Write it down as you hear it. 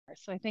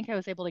So I think I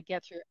was able to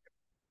get through.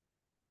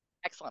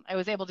 Excellent. I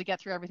was able to get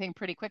through everything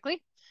pretty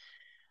quickly.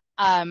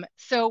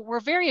 So we're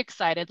very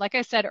excited. Like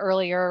I said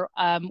earlier,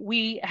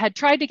 we had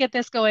tried to get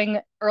this going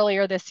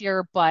earlier this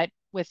year, but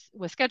with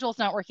schedules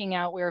not working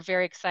out, we were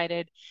very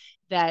excited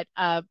that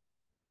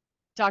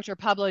Dr.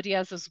 Pablo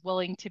Dias is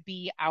willing to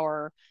be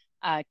our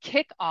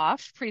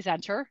kickoff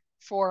presenter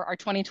for our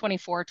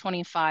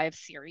 2024-25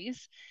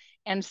 series.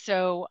 And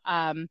so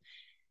uh,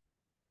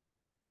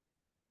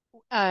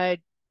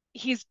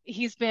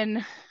 he's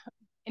been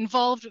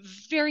involved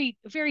very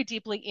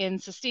deeply in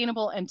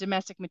sustainable and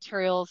domestic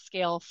materials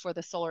scale for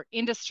the solar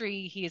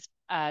industry. He's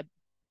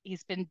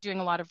been doing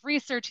a lot of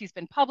research. He's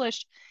been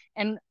published,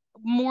 and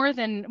more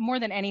than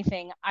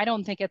anything, I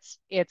don't think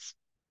it's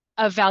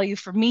of value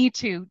for me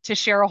to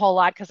share a whole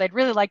lot because I'd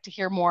really like to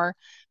hear more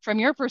from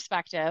your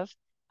perspective.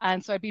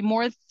 And so I'd be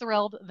more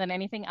thrilled than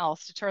anything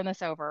else to turn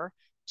this over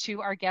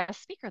to our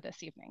guest speaker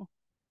this evening.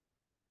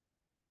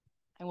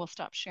 I will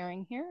stop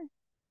sharing here.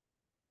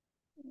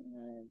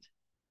 And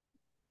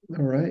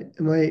All right.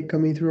 Am I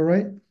coming through all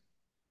right?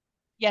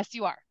 yes,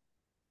 you are.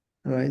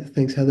 All right.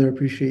 Thanks, Heather.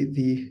 Appreciate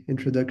the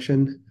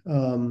introduction.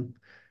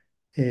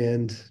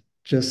 And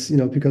just,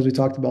 because we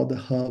talked about the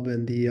hub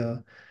and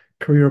the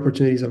career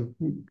opportunities,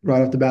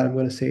 right off the bat, I'm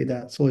going to say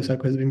that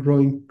SOLARCYCLE has been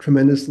growing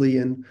tremendously,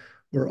 and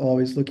we're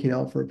always looking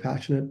out for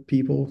passionate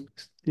people.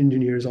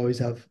 Engineers always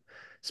have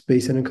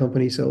space in a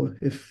company. So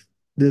if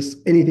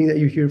anything that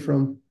you hear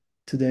from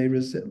today,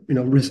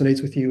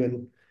 resonates with you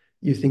and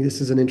you think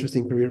this is an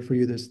interesting career for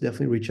you, there's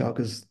definitely reach out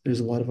because there's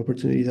a lot of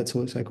opportunities at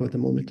SOLARCYCLE at the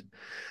moment.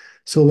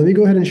 So let me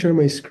go ahead and share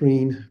my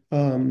screen.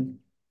 And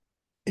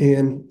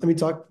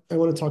I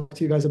want to talk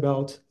to you guys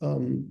about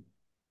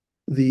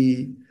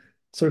the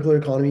circular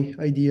economy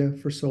idea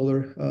for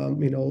solar.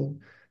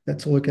 That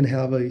solar can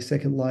have a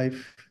second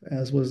life,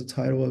 as was the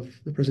title of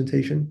the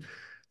presentation.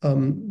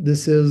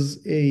 This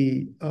is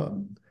a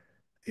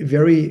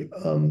very,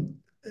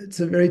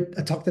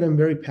 a talk that I'm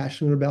very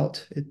passionate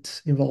about.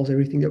 It involves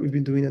everything that we've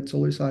been doing at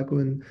SOLARCYCLE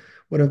and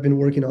what I've been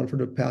working on for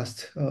the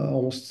past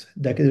almost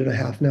decade and a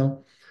half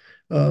now.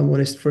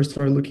 When I first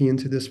started looking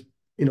into this,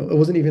 it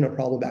wasn't even a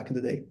problem back in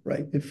the day,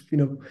 right? If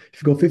you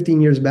go 15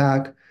 years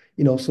back,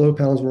 solar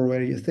panels were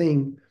already a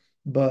thing,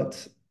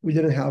 but we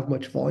didn't have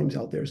much volumes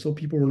out there. So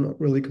people were not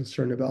really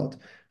concerned about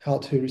how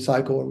to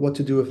recycle or what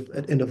to do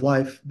at end of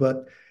life.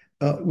 But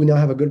we now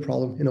have a good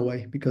problem in a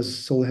way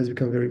because solar has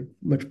become very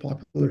much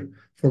popular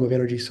form of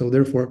energy. So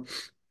therefore,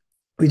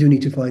 we do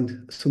need to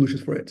find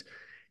solutions for it.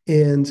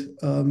 And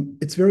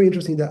it's very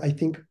interesting that I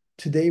think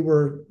today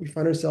we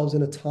find ourselves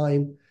in a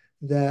time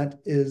that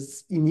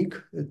is unique,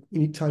 a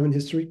unique time in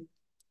history.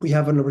 We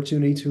have an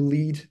opportunity to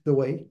lead the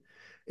way,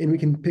 and we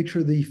can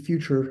picture the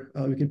future.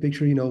 We can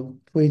picture,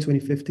 2020,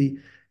 50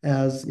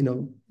 as,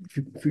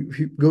 if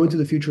you go into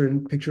the future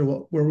and picture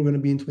where we're going to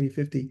be in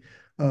 2050,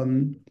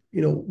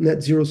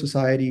 net zero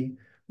society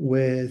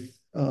with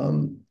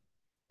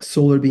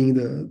solar being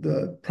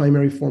the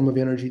primary form of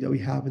energy that we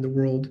have in the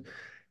world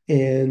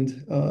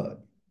and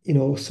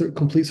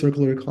complete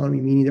circular economy,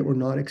 meaning that we're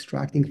not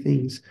extracting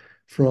things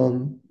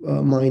from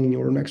mining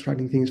or not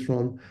extracting things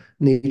from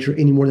nature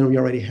any more than we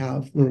already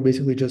have. We're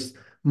basically just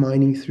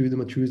mining through the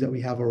materials that we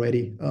have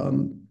already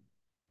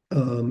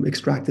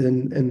extracted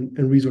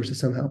and resources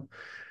somehow.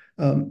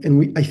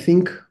 And I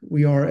think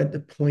we are at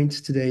the point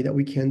today that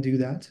we can do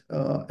that.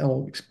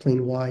 I'll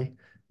explain why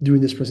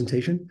during this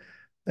presentation.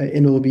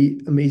 And it will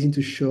be amazing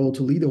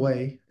to lead the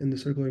way in the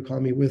circular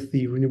economy with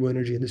the renewable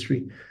energy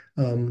industry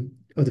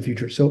of the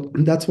future. So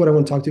that's what I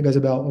want to talk to you guys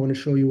about. I want to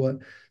show you what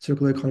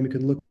circular economy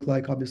could look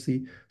like.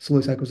 Obviously,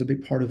 SolarCycle is a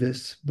big part of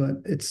this, but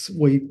it's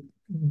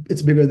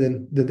bigger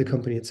than the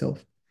company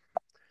itself.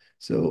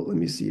 So let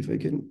me see if I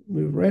can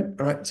move right.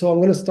 All right. So I'm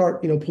going to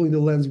start, pulling the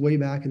lens way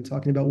back and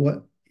talking about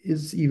what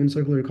is even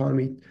circular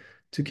economy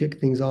to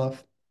kick things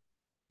off.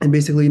 And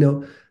basically,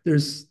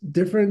 there's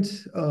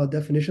different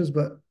definitions,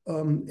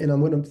 and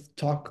I'm going to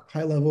talk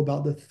high level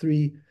about the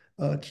three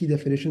key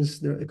definitions: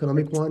 the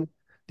economic one,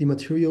 the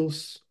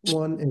materials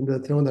one, and the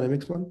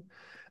thermodynamics one.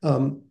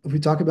 If we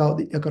talk about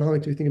the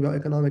economics, we think about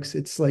economics,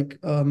 it's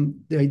like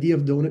the idea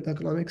of donut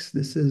economics.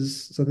 This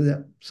is something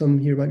that some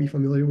here might be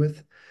familiar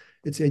with.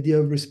 It's the idea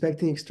of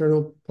respecting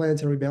external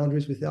planetary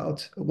boundaries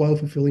while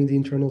fulfilling the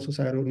internal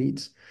societal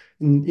needs.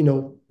 And,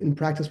 in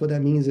practice, what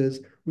that means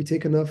is we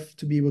take enough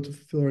to be able to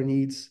fulfill our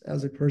needs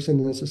as a person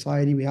in a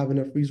society. We have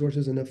enough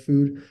resources, enough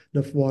food,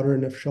 enough water,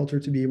 enough shelter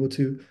to be able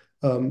to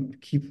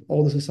keep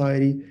all the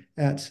society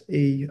at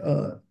a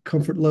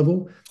comfort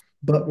level,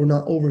 but we're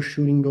not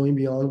overshooting, going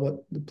beyond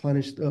what the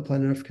planet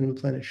Earth can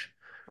replenish,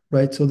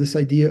 right? So this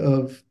idea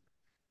of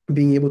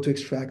being able to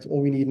extract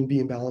all we need and be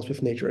in balance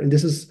with nature. And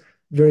this is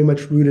very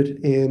much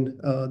rooted in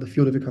the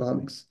field of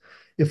economics.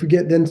 If we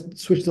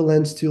switch the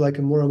lens to like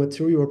a more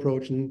material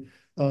approach and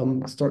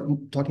start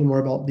talking more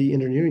about the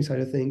engineering side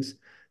of things,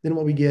 then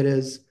what we get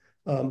is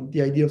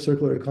the idea of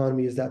circular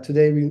economy is that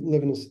today we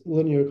live in a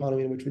linear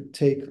economy in which we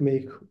take,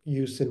 make,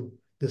 use, and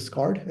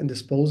discard and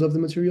dispose of the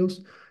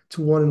materials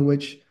to one in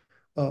which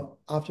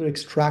after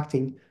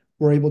extracting,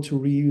 we're able to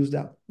reuse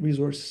that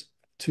resource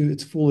to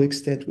its full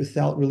extent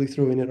without really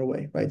throwing it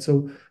away, right?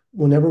 So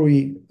whenever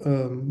we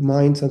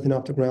mine something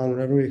off the ground,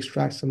 whenever we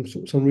extract some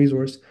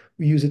resource,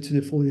 we use it to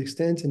the full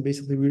extent, and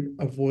basically we're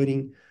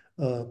avoiding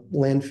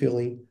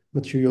landfilling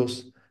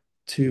materials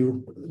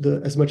to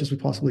the as much as we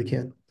possibly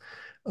can.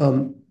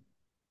 Um,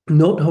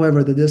 Note,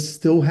 however, that this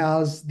still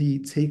has the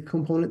take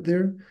component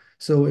there.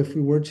 So if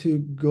we were to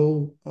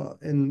go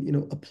and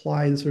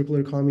apply the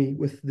circular economy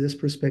with this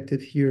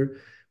perspective here,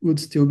 we would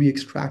still be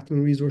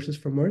extracting resources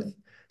from Earth.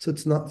 So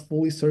it's not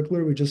fully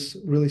circular. We're just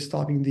really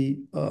stopping the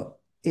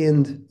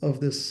end of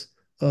this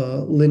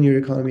linear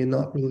economy and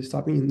not really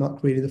stopping and not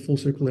creating the full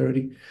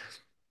circularity.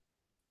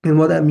 And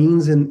what that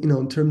means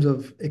in terms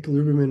of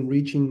equilibrium and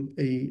reaching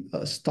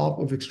a stop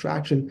of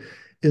extraction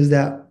is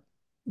that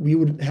we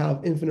would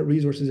have infinite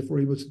resources if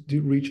we're able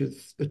to reach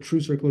a true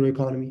circular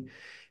economy,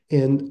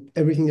 and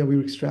everything that we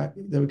extract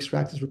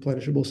is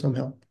replenishable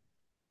somehow.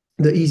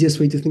 The easiest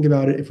way to think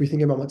about it, if we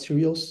think about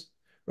materials,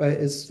 right,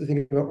 is to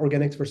think about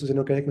organic versus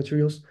inorganic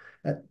materials.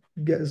 That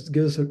gives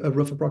us a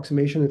rough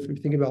approximation. If we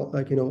think about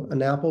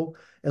an apple,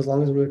 as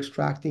long as we're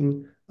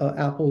extracting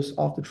apples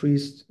off the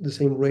trees the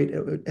same rate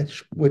at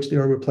which they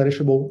are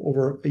replenishable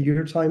over a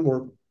year time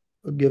or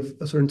give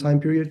a certain time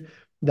period,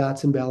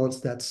 that's in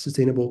balance, that's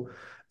sustainable.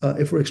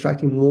 If we're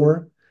extracting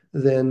more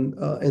then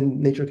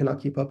and nature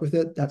cannot keep up with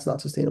it, that's not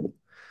sustainable.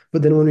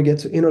 But then when we get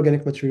to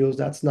inorganic materials,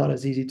 that's not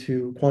as easy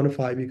to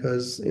quantify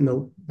because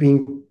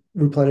being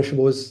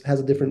replenishable has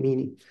a different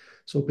meaning.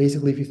 So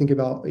basically, if you think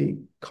about a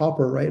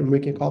copper, right, and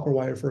making copper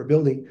wire for a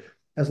building,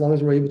 as long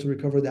as we're able to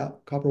recover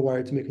that copper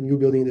wire to make a new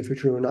building in the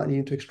future, we're not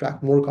needing to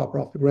extract more copper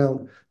off the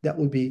ground. That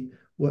would be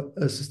what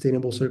a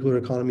sustainable circular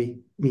economy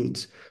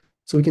means.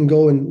 So we can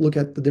go and look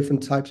at the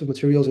different types of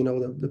materials,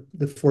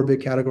 the four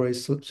big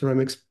categories: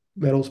 ceramics,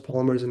 metals,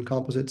 polymers, and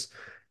composites,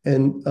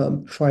 and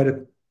try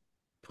to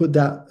put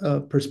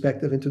that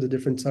perspective into the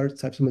different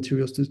types of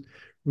materials to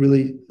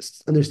really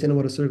understand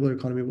what a circular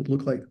economy would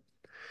look like.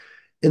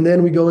 And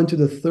then we go into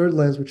the third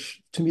lens,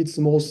 which to me it's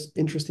the most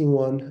interesting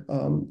one,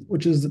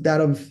 which is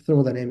that of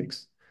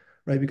thermodynamics,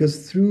 right?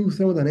 Because through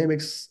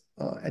thermodynamics,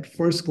 at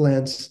first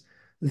glance,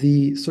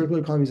 the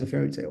circular economy is a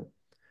fairy tale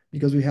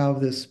because we have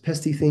this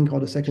pesky thing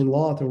called the second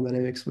law of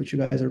thermodynamics, which you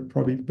guys are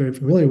probably very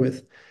familiar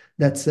with,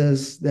 that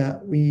says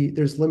that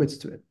there's limits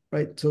to it,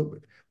 right? So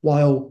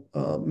while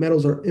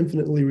metals are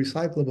infinitely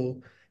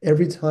recyclable,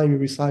 every time you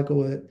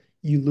recycle it,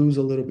 you lose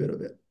a little bit of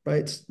it,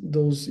 right?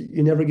 Those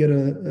you never get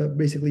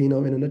basically, in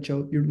a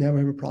nutshell, you never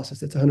have a process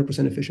that's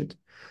 100% efficient.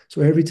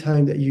 So every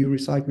time that you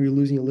recycle, you're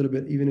losing a little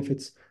bit, even if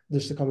it's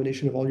just a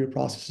combination of all your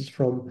processes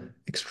from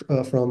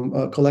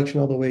collection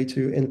all the way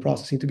to end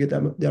processing to get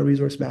that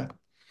resource back.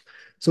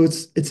 So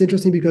it's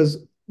interesting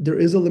because there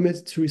is a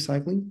limit to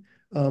recycling.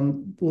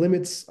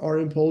 Limits are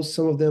imposed.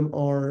 Some of them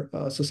are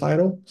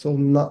societal, so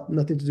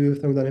nothing to do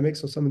with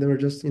thermodynamics. So some of them are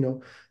just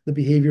the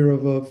behavior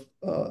of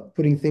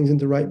putting things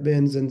into right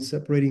bins and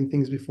separating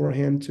things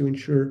beforehand to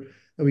ensure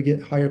that we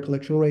get higher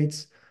collection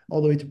rates,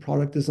 all the way to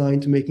product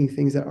design to making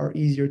things that are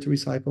easier to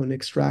recycle and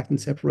extract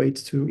and separate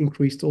to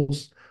increase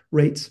those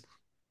rates,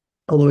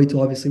 all the way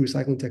to obviously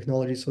recycling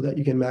technology so that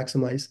you can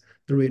maximize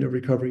the rate of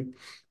recovery.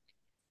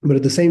 But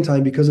at the same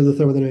time, because of the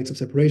thermodynamics of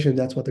separation,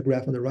 that's what the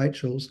graph on the right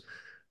shows.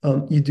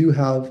 You do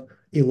have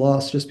a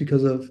loss just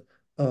because of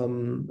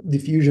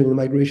diffusion and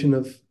migration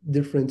of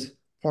different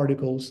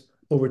particles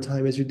over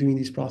time as you're doing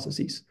these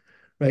processes,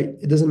 right?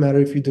 It doesn't matter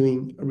if you're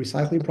doing a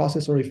recycling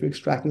process or if you're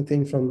extracting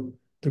things from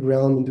the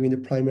ground and doing the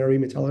primary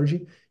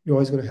metallurgy, you're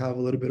always going to have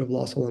a little bit of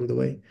loss along the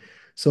way.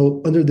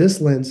 So under this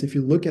lens, if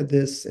you look at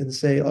this and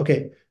say,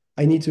 okay,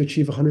 I need to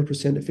achieve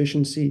 100%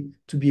 efficiency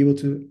to be able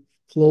to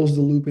close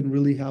the loop and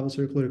really have a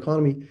circular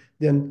economy,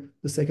 then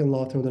the second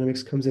law of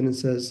thermodynamics comes in and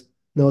says,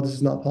 no, this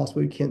is not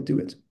possible. You can't do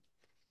it.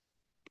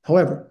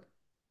 However,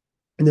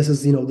 and this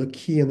is the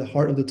key and the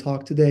heart of the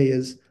talk today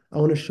is I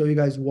want to show you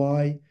guys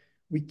why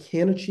we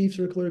can achieve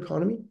circular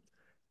economy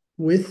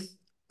with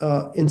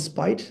in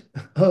spite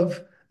of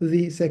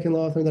the second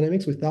law of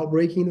thermodynamics without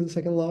breaking the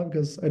second law,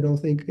 because I don't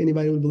think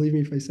anybody would believe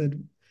me if I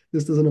said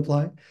this doesn't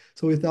apply.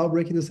 So without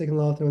breaking the second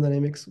law of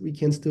thermodynamics, we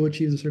can still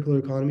achieve the circular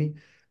economy.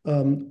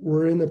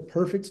 We're in a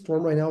perfect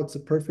storm right now. It's a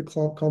perfect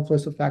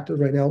confluence of factors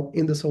right now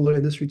in the solar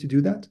industry to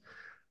do that.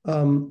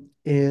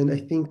 And I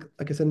think,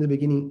 like I said in the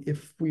beginning,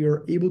 if we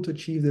are able to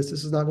achieve this,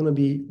 this is not going to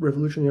be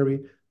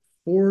revolutionary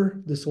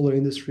for the solar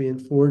industry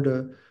and for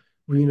the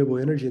renewable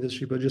energy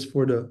industry, but just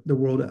for the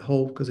world at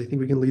whole, because I think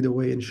we can lead the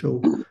way and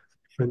show a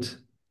different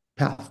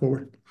path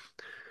forward.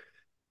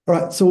 All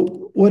right,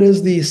 so what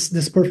is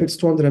this perfect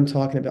storm that I'm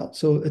talking about?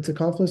 So it's a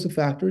confluence of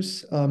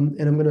factors, and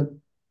I'm going to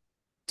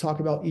talk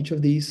about each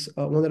of these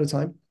one at a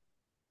time.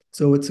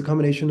 So it's a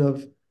combination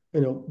of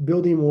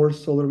building more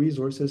solar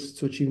resources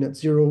to achieve net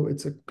zero.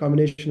 It's a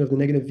combination of the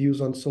negative views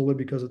on solar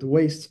because of the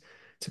waste.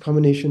 It's a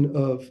combination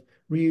of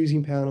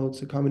reusing panels.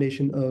 It's a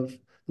combination of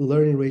the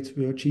learning rates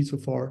we've achieved so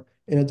far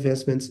and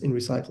advancements in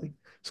recycling.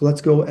 So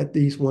let's go at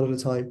these one at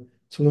a time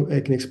so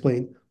I can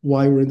explain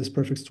why we're in this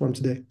perfect storm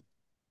today.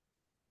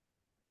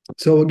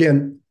 So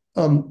again,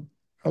 I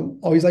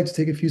always like to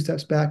take a few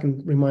steps back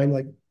and remind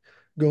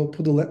go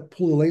pull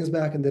the lanes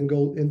back and then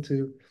go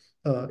into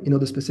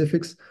the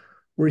specifics.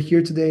 We're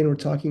here today and we're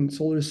talking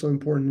solar is so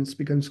important. It's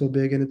become so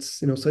big and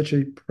it's such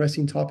a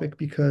pressing topic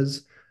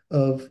because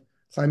of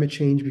climate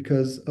change,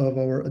 because of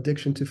our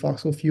addiction to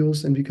fossil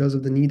fuels, and because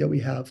of the need that we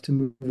have to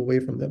move away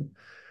from them,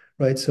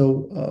 right?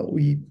 So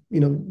we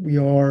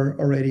are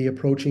already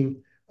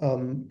approaching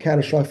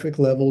catastrophic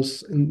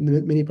levels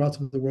in many parts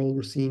of the world.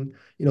 We're seeing,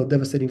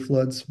 devastating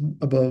floods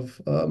above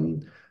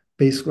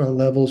base ground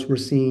levels. We're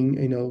seeing,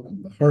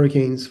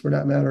 hurricanes, for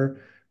that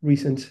matter,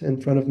 recent in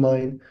front of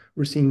mine.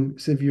 We're seeing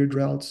severe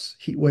droughts,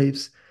 heat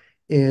waves.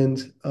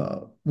 And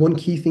one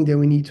key thing that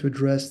we need to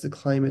address the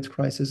climate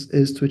crisis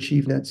is to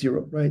achieve net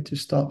zero, right? To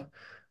stop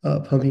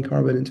pumping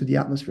carbon into the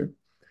atmosphere.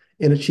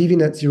 And achieving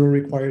net zero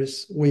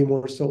requires way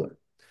more solar.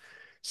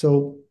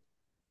 So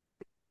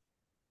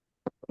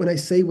when I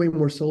say way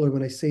more solar,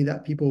 when I say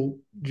that, people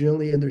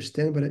generally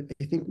understand, but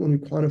I think when we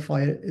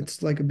quantify it,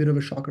 it's like a bit of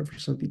a shocker for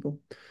some people.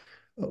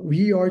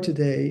 We are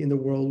today in the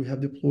world, we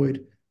have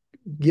deployed,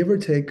 give or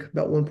take,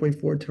 about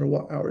 1.4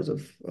 terawatt hours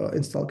of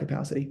installed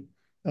capacity.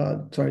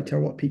 Sorry,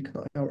 terawatt peak,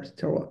 not hours,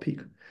 terawatt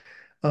peak.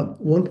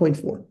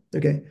 1.4,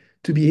 okay?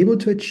 To be able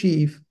to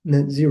achieve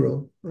net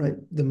zero, right?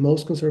 The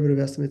most conservative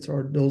estimates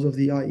are those of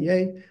the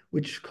IEA,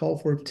 which call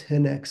for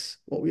 10x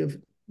what we have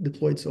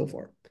deployed so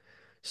far.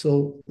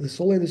 So the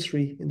solar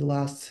industry in the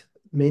last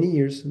many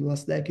years, in the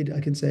last decade,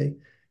 I can say,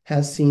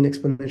 has seen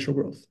exponential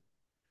growth,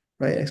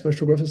 right?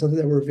 Exponential growth is something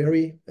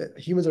that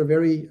humans are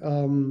very,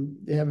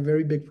 they have a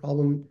very big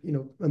problem,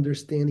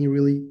 understanding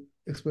really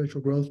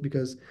exponential growth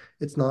because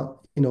it's not,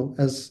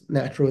 as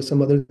natural as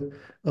some other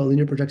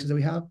linear projections that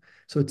we have.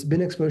 So it's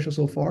been exponential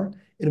so far,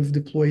 and we've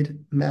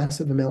deployed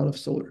massive amount of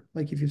solar.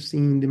 Like if you've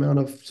seen the amount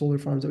of solar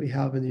farms that we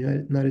have in the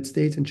United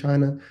States and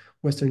China,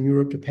 Western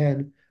Europe,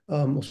 Japan,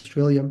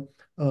 Australia,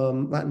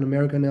 Latin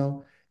America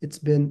now, it's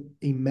been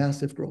a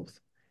massive growth.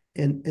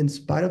 And in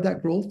spite of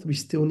that growth, we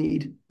still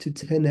need to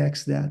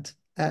 10x that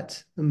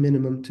at a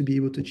minimum to be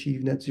able to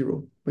achieve net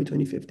zero by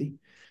 2050.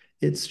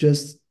 It's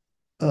just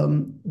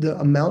the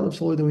amount of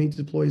solar that we need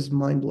to deploy is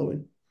mind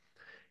blowing.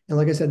 And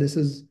like I said, this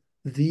is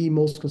the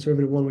most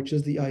conservative one, which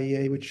is the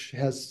IEA, which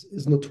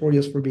is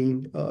notorious for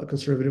being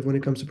conservative when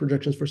it comes to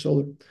projections for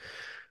solar.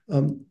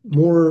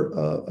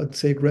 More, I'd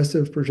say,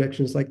 aggressive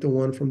projections like the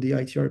one from the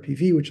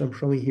ITRPV, which I'm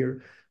showing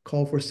here,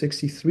 call for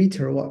 63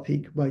 terawatt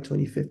peak by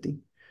 2050,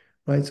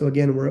 right? So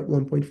again, we're at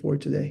 1.4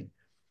 today.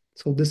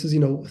 So this is,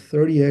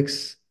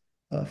 30x,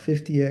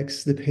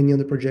 50x, depending on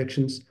the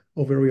projections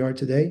of where we are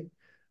today.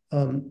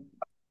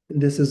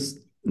 This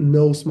is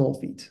no small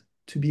feat.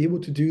 To be able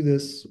to do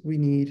this, we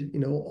need,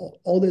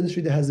 all the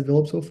industry that has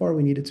developed so far,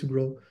 we need it to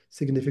grow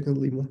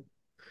significantly more.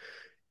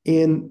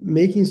 And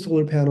making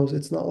solar panels,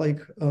 it's not like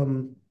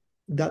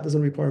that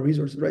doesn't require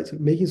resources, right? So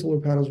making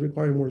solar panels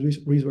require more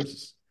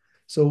resources.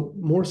 So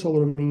more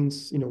solar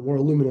means, more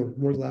aluminum,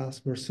 more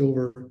glass, more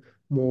silver,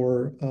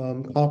 more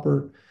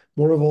copper,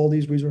 more of all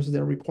these resources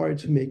that are required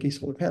to make a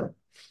solar panel.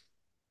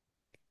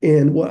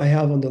 And what I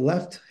have on the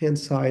left-hand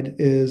side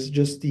is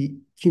just the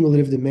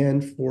cumulative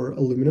demand for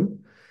aluminum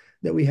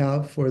that we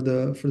have for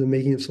the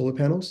making of solar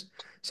panels.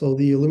 So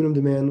the aluminum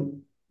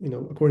demand,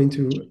 according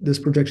to this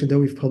projection that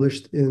we've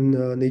published in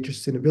Nature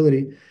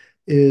Sustainability,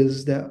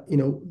 is that,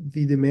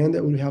 the demand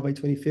that we have by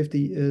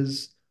 2050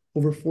 is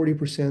over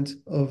 40%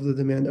 of the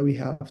demand that we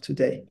have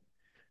today.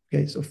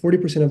 Okay, so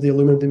 40% of the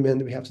aluminum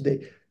demand that we have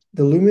today.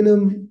 The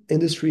aluminum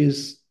industry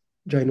is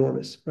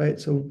ginormous, right?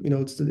 So,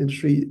 it's the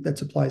industry that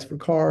supplies for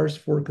cars,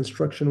 for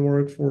construction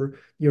work, for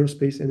the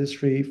aerospace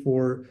industry,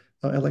 for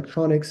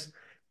electronics,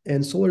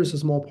 and solar is a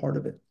small part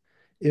of it.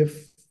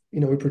 If,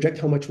 we project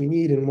how much we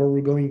need and where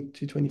we're going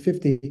to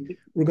 2050,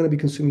 we're going to be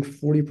consuming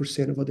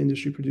 40% of what the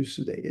industry produces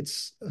today.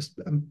 It's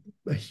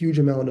a huge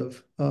amount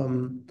of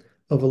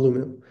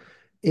aluminum.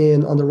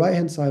 And on the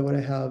right-hand side, what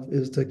I have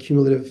is the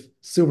cumulative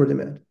silver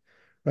demand,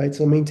 right?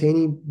 So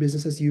maintaining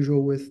business as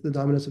usual with the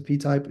dominance of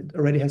P-type, it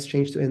already has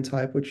changed to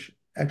N-type, which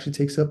actually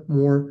takes up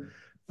more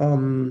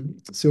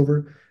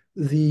silver.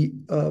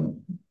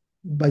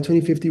 By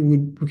 2050,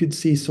 we could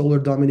see solar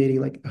dominating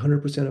like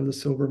 100% of the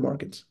silver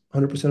markets,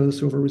 100% of the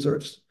silver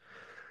reserves.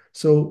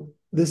 So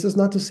this is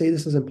not to say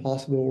this is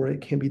impossible or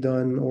it can't be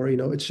done, or,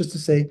 it's just to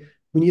say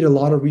we need a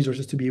lot of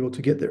resources to be able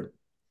to get there.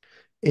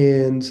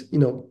 And,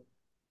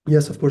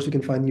 yes, of course, we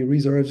can find new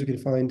reserves, we can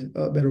find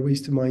better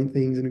ways to mine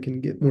things, and we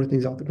can get more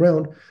things out the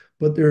ground.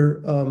 But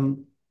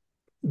the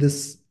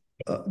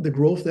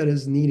growth that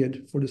is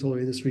needed for the solar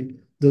industry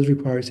does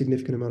require a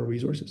significant amount of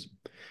resources.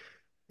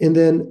 And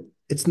then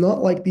it's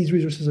not like these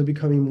resources are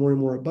becoming more and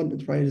more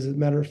abundant, right? As a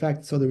matter of fact,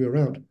 it's the other way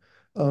around.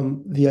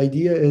 The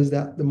idea is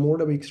that the more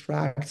that we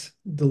extract,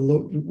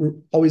 we're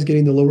always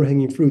getting the lower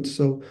hanging fruits.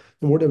 So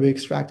the more that we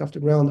extract off the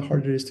ground, the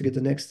harder it is to get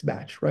the next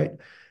batch, right?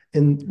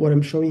 And what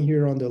I'm showing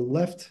here on the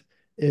left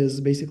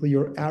is basically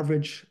your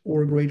average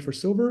ore grade for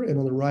silver, and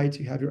on the right,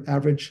 you have your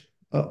average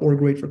ore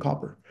grade for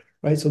copper,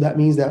 right? So that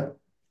means that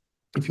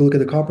if you look at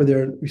the copper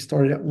there, we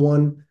started at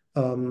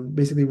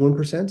basically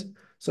 1%.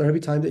 So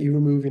every time that you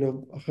remove,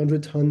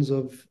 100 tons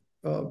of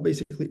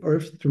basically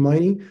earth through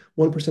mining,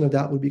 1% of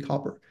that would be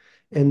copper.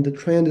 and the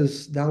trend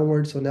is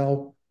downward. So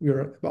now we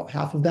are about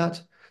half of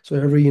that. So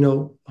every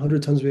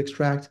 100 tons we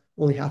extract,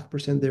 only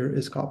 0.5% there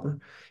is copper.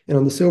 And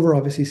on the silver,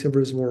 obviously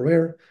silver is more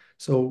rare.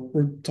 So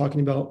we're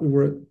talking about we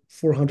were at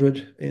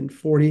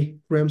 440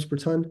 grams per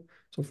ton.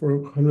 So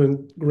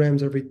 400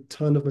 grams every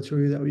ton of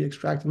material that we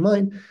extract and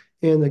mine.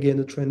 And again,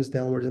 the trend is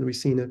downward, and we've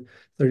seen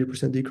a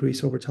 30%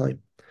 decrease over time.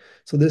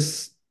 So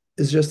this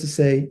is just to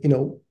say,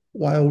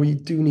 while we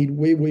do need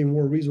way, way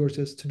more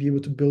resources to be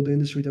able to build the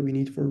industry that we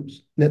need for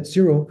net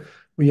zero,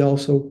 we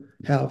also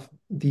have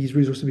these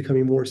resources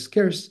becoming more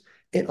scarce.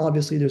 And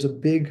obviously, there's a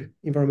big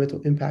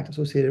environmental impact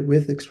associated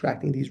with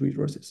extracting these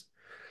resources.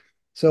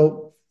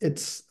 So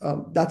that's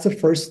the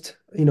first,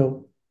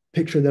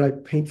 picture that I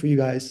paint for you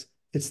guys.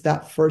 It's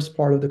that first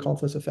part of the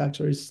confluence of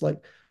factors. It's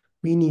like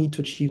we need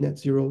to achieve net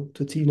zero.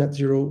 To achieve net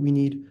zero, we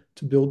need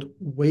to build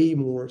way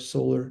more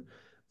solar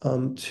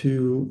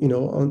to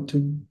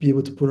be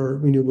able to put our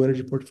renewable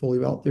energy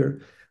portfolio out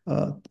there,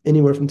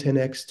 anywhere from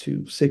 10x to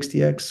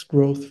 60x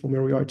growth from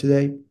where we are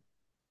today.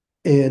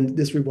 And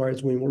this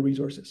requires way more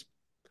resources.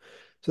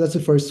 So that's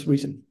the first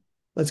reason.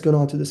 Let's go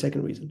on to the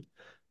second reason.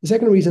 The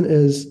second reason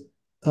is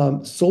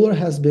solar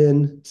has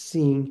been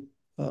seeing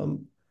a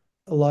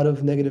lot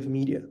of negative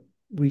media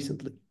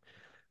recently.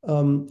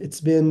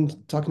 It's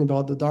been talking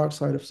about the dark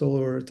side of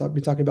solar,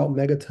 been talking about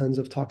megatons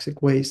of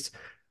toxic waste,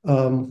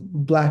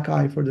 black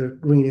eye for the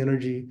green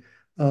energy.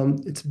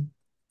 It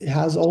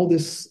has all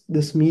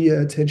this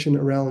media attention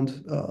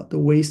around the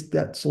waste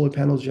that solar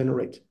panels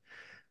generate.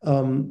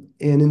 And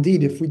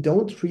indeed, if we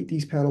don't treat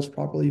these panels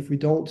properly, if we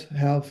don't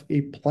have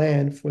a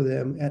plan for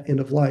them at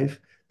end of life,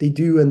 they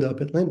do end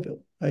up at landfill,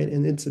 right?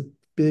 And it's a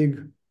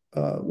big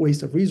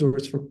waste of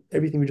resource for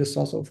everything we just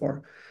saw so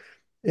far.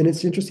 And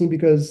it's interesting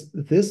because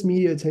this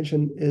media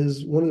attention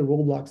is one of the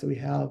roadblocks that we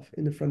have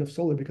in the front of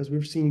solar, because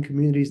we're seeing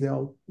communities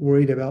now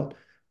worried about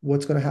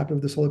what's going to happen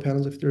with the solar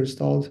panels if they're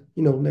installed,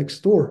 next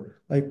door.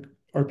 Like,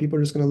 are people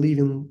just going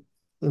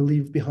to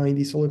leave behind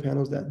these solar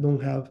panels that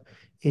don't have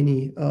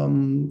any,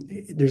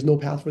 there's no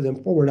path for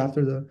them forward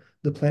after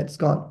the plant's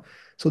gone.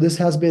 So this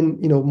has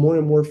been, more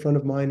and more front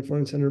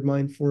and center of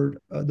mind for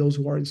those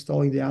who are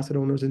installing, the asset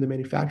owners and the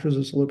manufacturers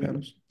of solar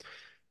panels.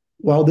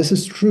 While this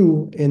is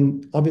true,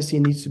 and obviously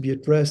it needs to be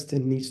addressed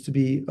and needs to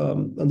be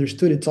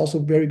understood, it's also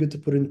very good to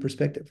put it in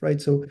perspective, right?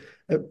 So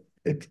an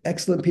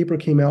excellent paper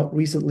came out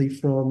recently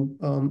from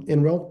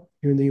NREL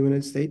here in the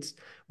United States,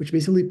 which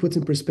basically puts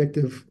in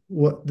perspective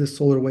what the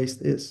solar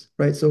waste is,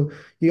 right? So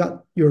you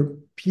got your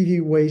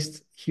PV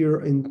waste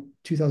here in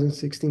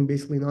 2016,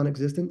 basically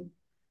non-existent,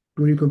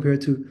 when you compare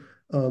it to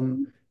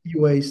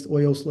e-waste,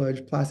 oil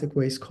sludge, plastic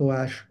waste, coal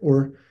ash,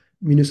 or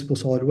municipal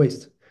solid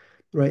waste,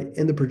 right?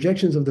 And the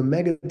projections of the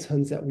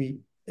megatons that we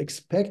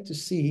expect to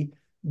see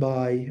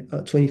by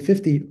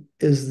 2050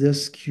 is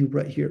this cube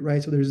right here,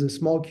 right? So there's a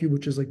small cube,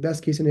 which is like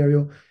best case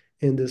scenario,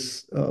 and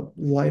this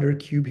lighter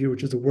cube here,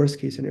 which is the worst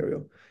case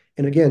scenario.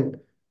 And again,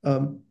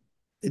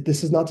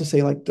 this is not to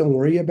say like, don't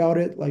worry about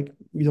it. Like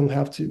we don't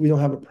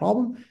have a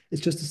problem.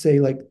 It's just to say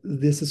like,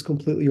 this is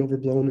completely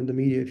overblown in the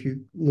media if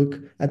you look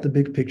at the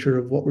big picture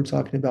of what we're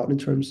talking about in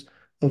terms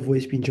of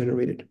waste being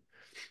generated.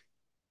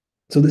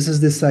 So this is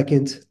the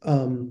second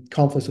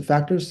confluence of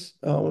factors.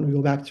 When we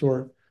go back to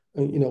our,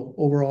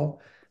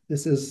 overall,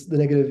 this is the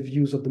negative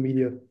views of the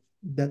media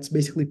that's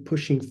basically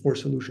pushing for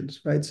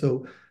solutions, right?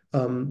 So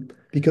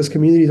because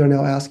communities are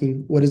now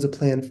asking, what is the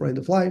plan for end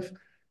of life?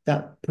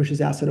 That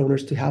pushes asset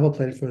owners to have a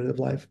plan for end of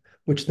life,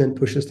 which then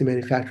pushes the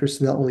manufacturers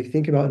to not only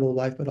think about end of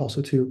life, but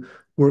also to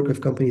work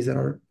with companies that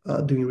are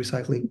doing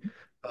recycling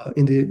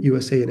in the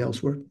USA and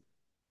elsewhere.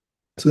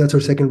 So that's our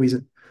second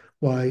reason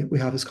why we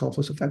have this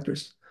confluence of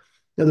factors.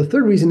 Now, the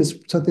third reason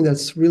is something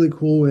that's really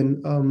cool,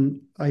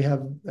 and I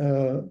have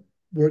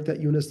worked at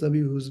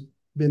UNSW, who's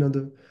been on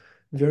the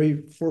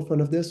very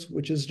forefront of this,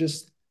 which is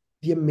just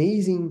the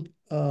amazing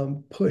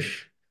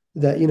push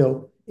that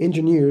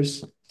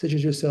engineers such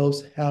as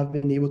yourselves have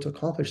been able to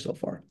accomplish so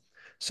far.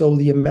 So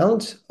the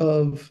amount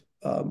of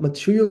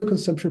material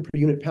consumption per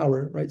unit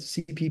power, right?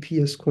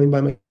 CPP is coined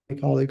by my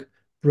colleague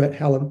Brett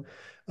Hallam,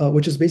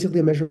 which is basically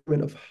a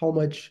measurement of how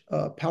much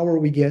power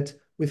we get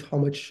with how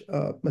much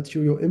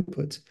material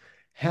input,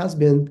 has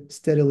been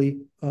steadily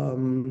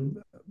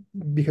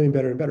becoming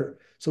better and better.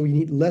 So we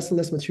need less and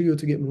less material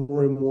to get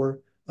more and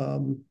more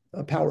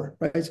power,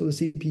 right? So the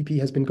CPP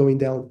has been going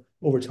down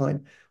over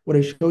time. What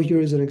I show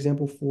here is an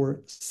example for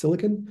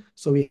silicon.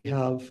 So we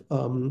have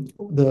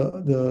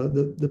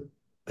the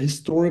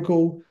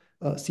historical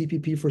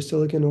CPP for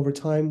silicon over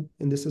time,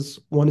 and this is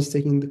one is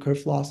taking the Kerr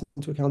loss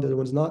into account, the other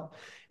one's not,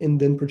 and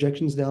then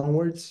projections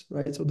downwards,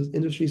 right? So the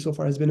industry so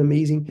far has been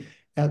amazing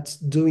at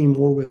doing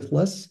more with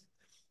less.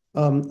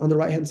 On the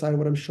right-hand side,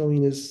 what I'm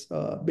showing is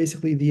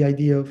basically the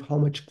idea of how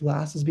much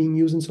glass is being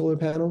used in solar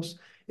panels.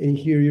 And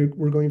here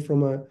we're going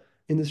from an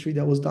industry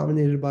that was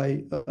dominated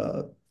by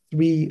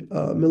 3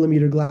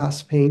 millimeter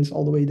glass panes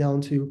all the way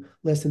down to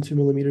less than 2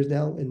 millimeters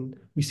now. And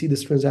we see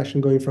this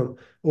transaction going from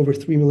over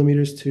 3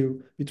 millimeters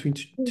to between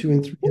 2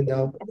 and 3, and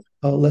now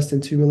less than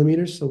 2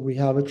 millimeters. So we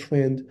have a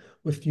trend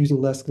with using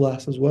less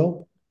glass as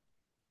well.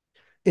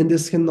 And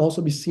this can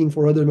also be seen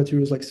for other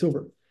materials like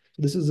silver.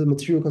 So this is a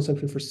material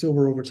consumption for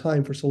silver over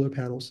time for solar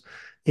panels.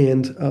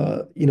 And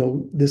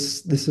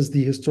this is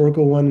the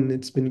historical one, and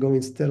it's been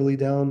going steadily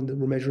down.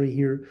 We're measuring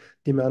here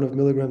the amount of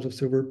milligrams of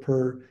silver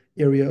per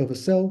area of a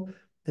cell.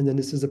 And then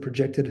this is the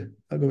projected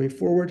going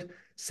forward.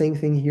 Same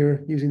thing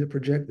here, using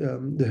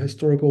the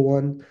historical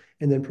one,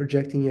 and then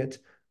projecting it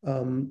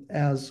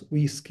as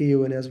we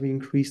scale and as we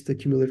increase the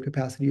cumulative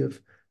capacity of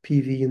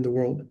PV in the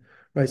world,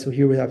 right? So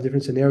here we have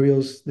different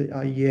scenarios, the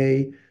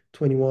IEA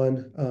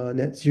 21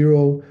 net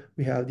zero,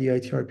 we have the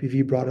ITR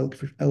PV broad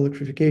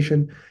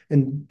electrification,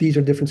 and these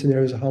are different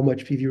scenarios of how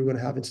much PV we're going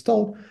to have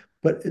installed,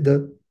 but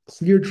the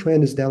clear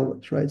trend is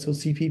downwards, right? So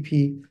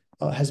CPP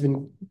has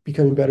been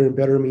becoming better and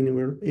better, meaning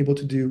we're able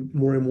to do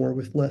more and more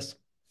with less,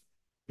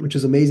 which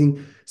is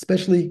amazing,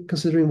 especially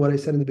considering what I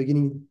said in the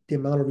beginning, the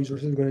amount of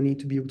resources we're going to need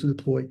to be able to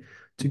deploy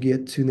to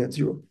get to net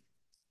zero.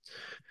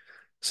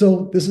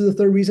 So this is the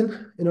third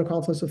reason in our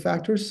confluence of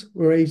factors.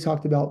 We already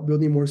talked about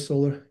building more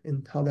solar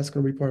and how that's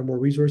going to require more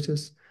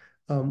resources.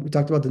 We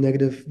talked about the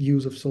negative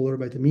views of solar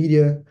by the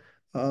media.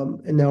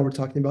 And now we're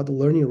talking about the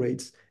learning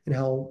rates and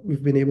how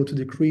we've been able to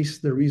decrease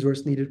the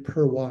resource needed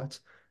per watt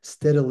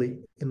steadily.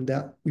 And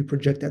that we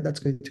project that that's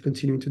going to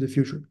continue into the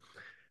future.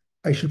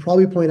 I should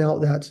probably point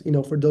out that,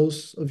 for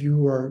those of you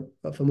who are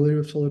familiar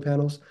with solar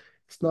panels,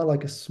 it's not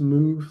like a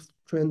smooth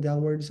trend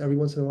downwards. Every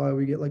once in a while,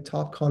 we get like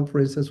TOPCon, for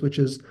instance, which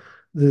is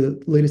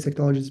the latest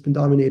technology that's been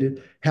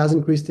dominated, has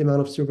increased the amount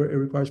of silver it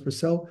requires per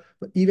cell.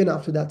 But even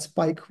after that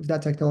spike with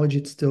that technology,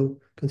 it still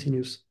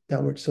continues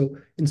downwards. So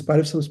in spite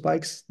of some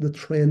spikes, the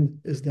trend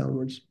is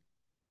downwards.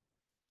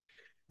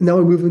 Now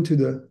we move into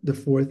the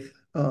fourth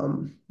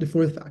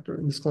factor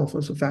in this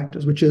confluence of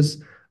factors, which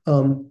is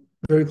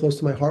very close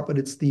to my heart, but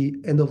it's the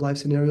end of life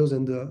scenarios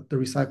and the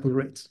recycling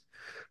rates.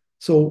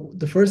 So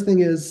the first thing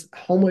is,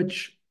 how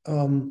much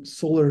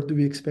solar do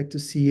we expect to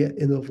see at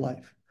end of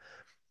life?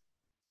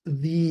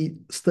 The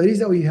studies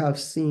that we have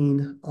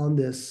seen on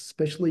this,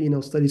 especially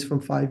studies from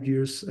 5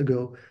 years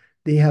ago,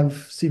 they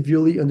have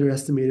severely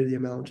underestimated the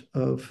amount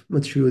of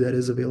material that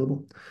is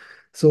available.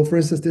 So for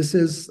instance, this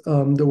is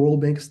the World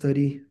Bank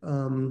study,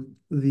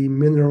 the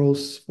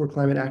Minerals for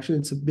Climate Action.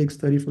 It's a big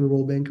study from the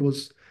World Bank. It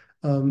was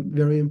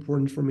very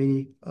important for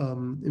many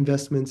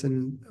investments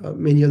and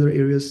many other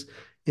areas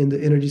in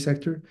the energy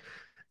sector.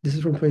 This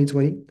is from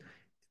 2020.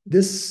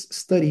 This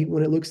study,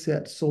 when it looks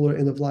at solar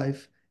end of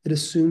life, it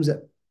assumes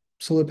that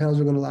solar panels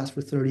are going to last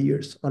for 30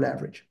 years on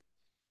average.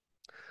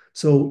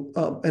 So,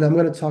 and I'm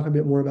going to talk a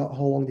bit more about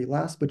how long they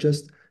last, but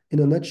just in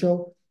a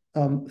nutshell,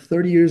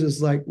 30 years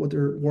is like what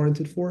they're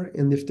warranted for.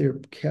 And if they're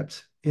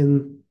kept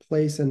in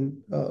place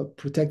and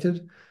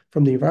protected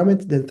from the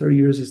environment, then 30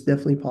 years is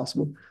definitely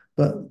possible.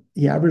 But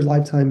the average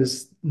lifetime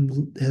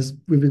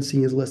we've been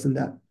seeing is less than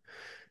that.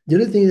 The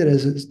other thing that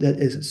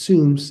is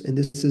assumes, and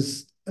this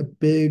is a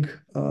big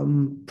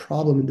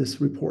problem in this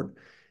report,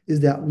 is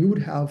that we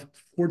would have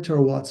 4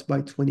 terawatts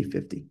by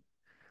 2050.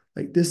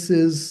 Like this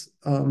is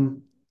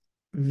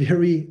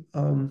very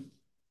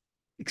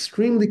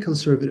extremely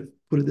conservative,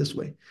 put it this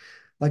way.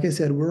 Like I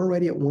said, we're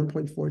already at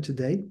 1.4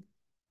 today,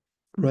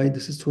 right?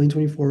 This is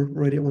 2024,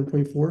 we're already at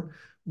 1.4.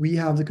 We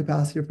have the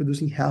capacity of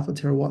producing half a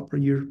terawatt per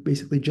year,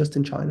 basically just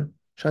in China.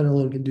 China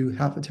alone can do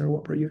half a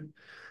terawatt per year.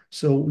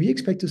 So we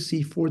expect to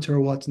see 4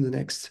 terawatts in the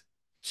next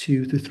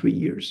 2 to 3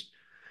 years,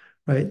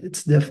 right?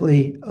 It's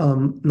definitely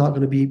not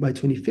going to be by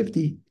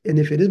 2050. And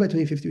if it is by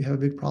 2050, we have a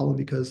big problem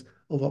because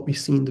of what we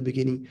see in the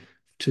beginning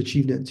to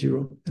achieve net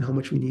zero and how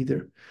much we need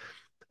there.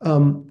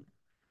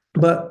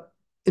 But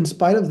in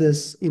spite of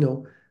this,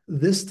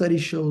 this study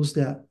shows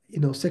that,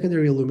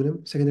 secondary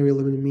aluminum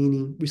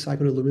meaning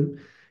recycled aluminum,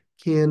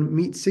 can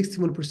meet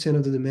 61%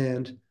 of the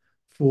demand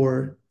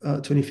for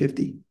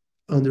 2050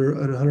 under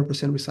a 100%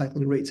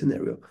 recycling rate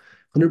scenario.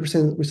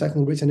 100%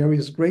 recycling rate scenario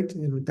is great,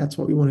 and that's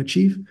what we want to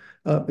achieve.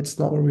 It's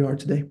not where we are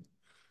today.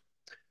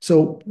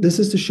 So this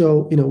is to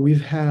show,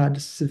 we've had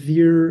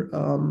severe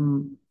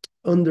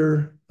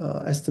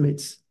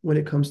estimates when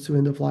it comes to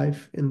end of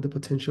life and the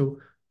potential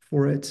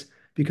for it,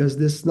 because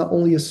this not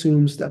only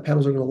assumes that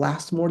panels are going to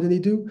last more than they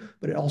do,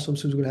 but it also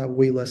assumes we're going to have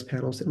way less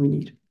panels than we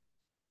need.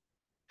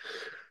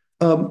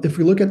 If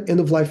we look at end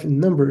of life in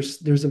numbers,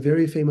 there's a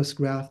very famous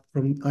graph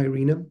from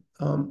IRENA.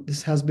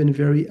 This has been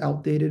very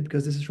outdated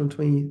because this is from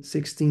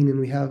 2016, and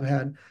we have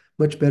had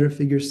much better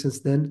figures since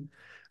then.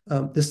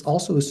 This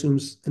also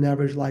assumes an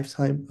average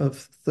lifetime of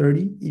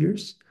 30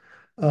 years.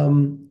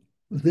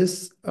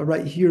 This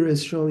right here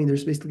is showing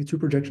there's basically 2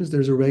 projections.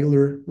 There's a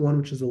regular one,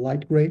 which is the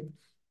light gray,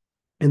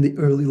 and the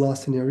early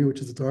loss scenario,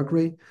 which is the dark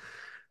gray.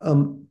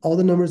 All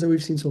the numbers that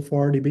we've seen so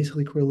far, they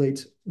basically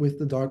correlate with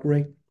the dark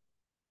gray.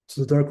 So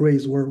the dark gray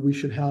is where we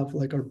should have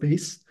like our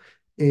base.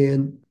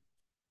 And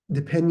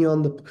depending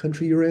on the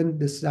country you're in,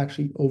 this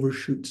actually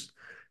overshoots.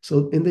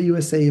 So in the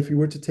USA, if you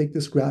were to take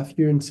this graph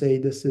here and say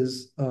this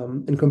is,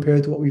 and compare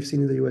it to what we've seen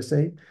in the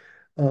USA,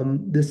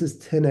 this is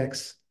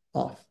 10x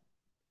off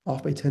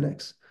by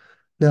 10x.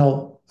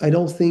 Now, I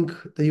don't think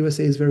the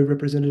USA is very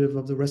representative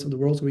of the rest of the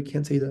world, so we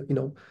can't say that,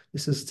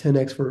 this is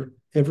 10x for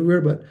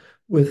everywhere, but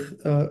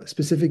with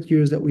specific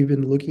years that we've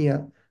been looking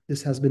at,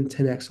 this has been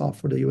 10x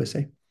off for the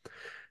USA.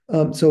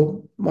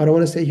 So what I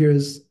want to say here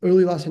is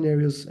early loss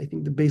scenarios, I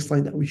think the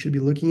baseline that we should be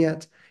looking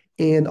at,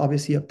 and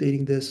obviously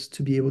updating this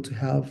to be able to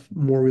have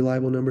more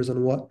reliable numbers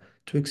on what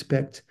to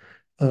expect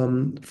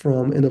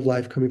from end of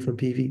life coming from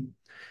PV.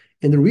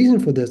 And the reason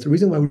for this, the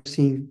reason why we're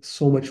seeing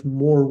so much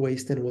more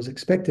waste than was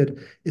expected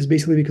is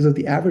basically because of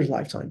the average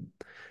lifetime.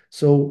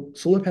 So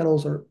solar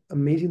panels are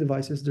amazing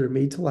devices. They're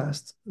made to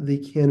last. They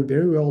can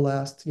very well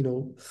last,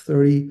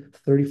 30,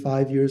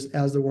 35 years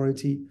as the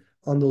warranty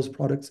on those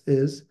products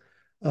is.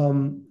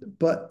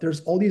 But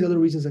there's all these other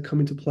reasons that come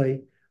into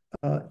play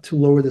to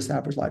lower this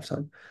average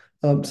lifetime.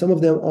 Some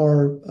of them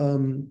are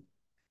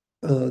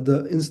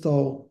the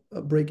install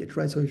breakage,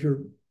 right? So if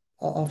you're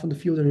off in the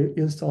field and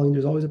you're installing,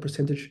 there's always a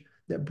percentage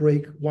that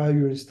break while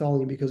you're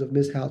installing because of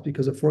mishaps,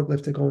 because of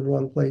forklifts that go in the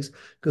wrong place,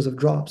 because of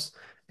drops.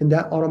 And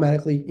that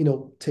automatically,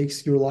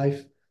 takes your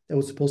life that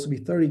was supposed to be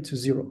 30 to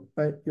zero,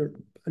 right? Your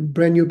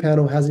brand new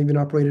panel hasn't even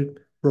operated,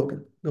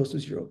 broken, goes to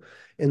zero.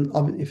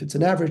 And if it's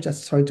an average,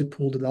 that's starting to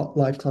pull the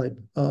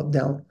lifetime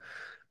down.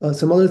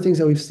 Some other things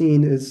that we've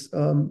seen is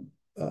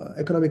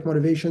economic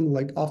motivation.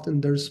 Like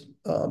often there's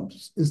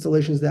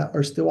installations that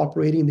are still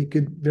operating. They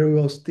could very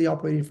well stay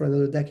operating for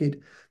another decade,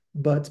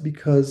 but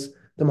because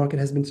the market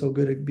has been so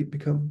good at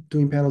become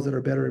doing panels that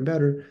are better and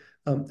better,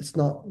 it's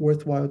not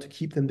worthwhile to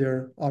keep them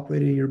there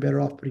operating. You're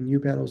better off putting new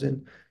panels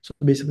in. So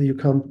basically, you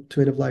come to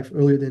end of life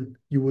earlier than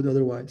you would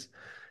otherwise.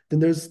 Then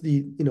there's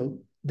the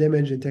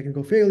damage and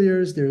technical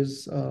failures.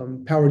 There's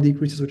power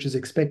decreases, which is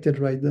expected,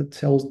 right? The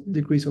cells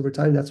decrease over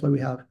time. That's why we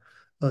have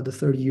the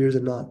 30 years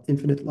and not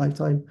infinite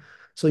lifetime.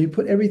 So you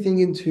put everything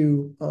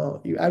into,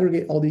 you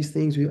aggregate all these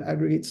things, you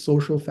aggregate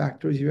social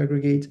factors, you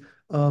aggregate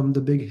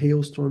the big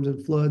hailstorms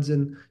and floods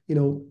and,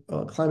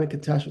 climate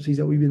catastrophes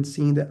that we've been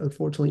seeing that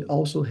unfortunately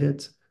also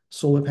hit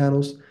solar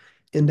panels.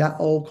 And that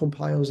all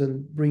compiles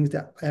and brings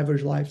that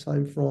average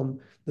lifetime from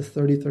the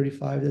 30,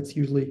 35 that's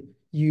usually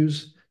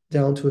used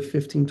down to a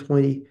 15,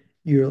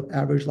 20-year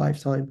average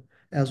lifetime,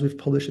 as we've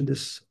published in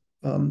this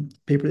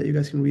paper that you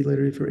guys can read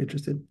later if you're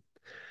interested.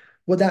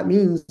 What that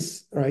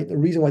means, right, the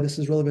reason why this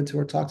is relevant to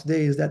our talk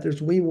today is that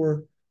there's way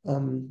more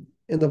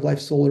end-of-life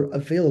solar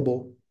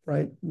available,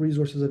 right,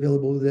 resources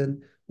available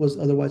than was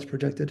otherwise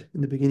projected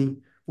in the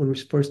beginning when we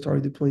first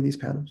started deploying these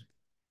panels.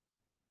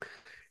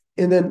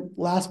 And then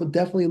last but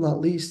definitely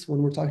not least,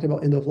 when we're talking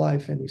about end of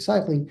life and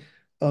recycling,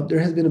 there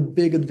has been a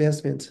big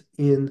advancement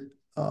in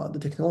the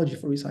technology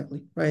for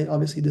recycling, right?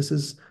 Obviously, this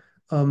is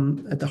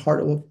at the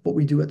heart of what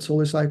we do at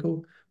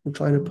SOLARCYCLE. We're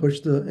trying to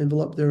push the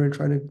envelope there and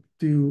trying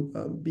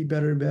to be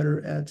better and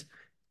better at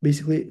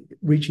basically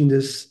reaching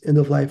this end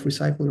of life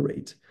recycling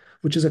rate,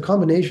 which is a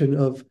combination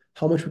of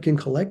how much we can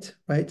collect,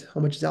 right?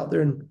 How much is out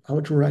there and how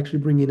much we're actually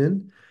bringing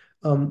in.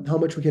 How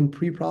much we can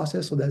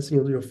pre-process. So that's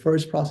your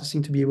first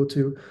processing to be able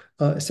to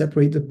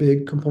separate the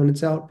big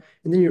components out.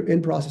 And then your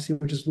end processing,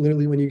 which is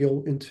literally when you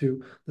go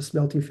into the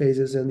smelting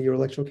phases and your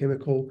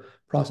electrochemical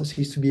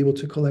processes to be able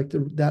to collect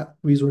that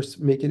resource,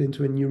 make it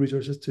into a new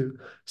resources to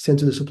send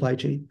to the supply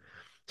chain.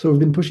 So we've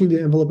been pushing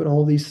the envelope on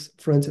all these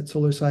fronts at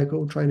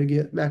SOLARCYCLE, trying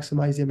to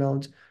maximize the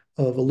amount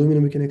of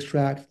aluminum we can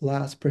extract,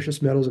 glass,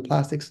 precious metals, and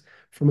plastics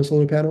from a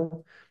solar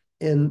panel.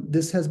 And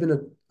this has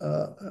been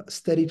a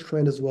steady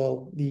trend as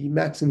well, the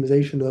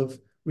maximization of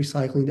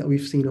recycling that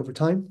we've seen over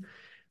time,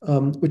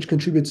 which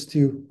contributes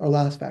to our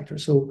last factor.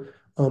 So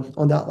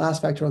on that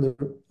last factor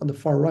on the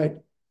far right,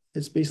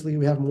 it's basically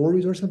we have more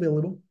resource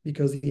available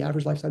because the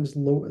average lifetime is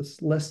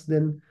less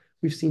than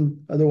we've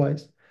seen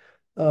otherwise.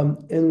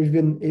 And we've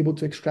been able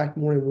to extract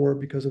more and more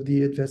because of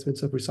the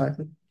advancements of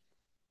recycling.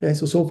 Okay,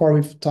 so far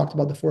we've talked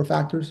about the four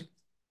factors.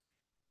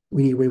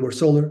 We need way more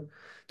solar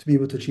to be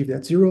able to achieve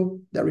net zero.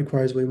 That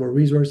requires way more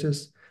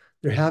resources.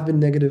 There have been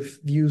negative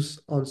views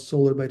on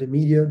solar by the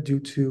media due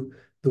to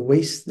the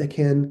waste that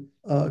can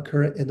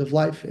occur at end of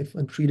life if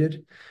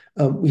untreated.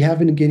 We have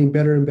been getting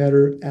better and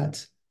better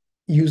at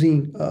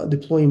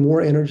deploying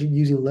more energy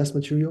using less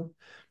material.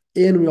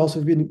 And we also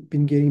have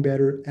been getting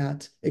better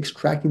at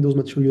extracting those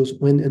materials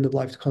when end of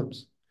life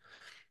comes.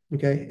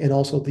 Okay, and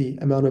also the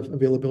amount of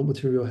available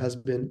material has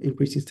been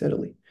increasing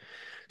steadily.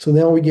 So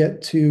now we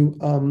get to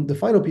the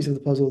final piece of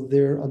the puzzle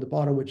there on the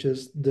bottom, which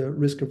is the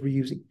risk of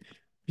reusing.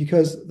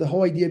 Because the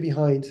whole idea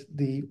behind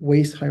the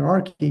waste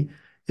hierarchy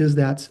is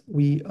that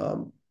we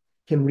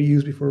can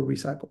reuse before we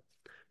recycle.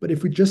 But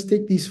if we just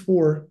take these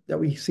four that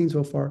we've seen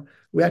so far,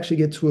 we actually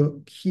get to a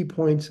key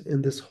point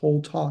in this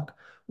whole talk,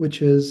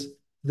 which is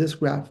this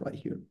graph right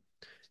here.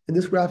 And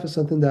this graph is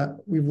something that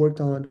we've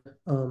worked on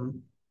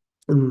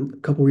a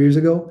couple of years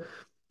ago.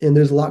 And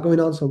there's a lot going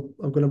on, so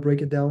I'm going to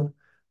break it down.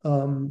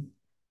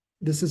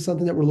 This is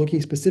something that we're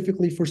looking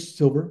specifically for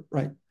silver,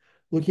 right?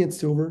 Looking at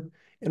silver,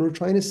 and we're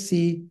trying to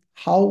see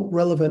how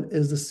relevant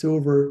is the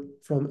silver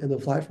from end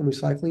of life from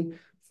recycling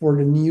for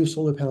the new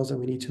solar panels that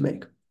we need to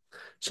make.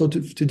 So to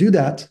do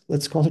that,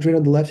 let's concentrate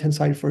on the left-hand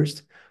side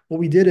first. What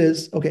we did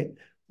is, okay,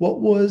 what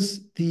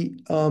was the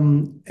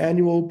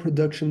annual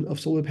production of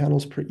solar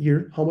panels per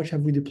year? How much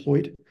have we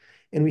deployed?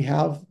 And we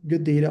have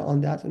good data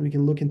on that, and we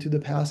can look into the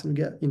past and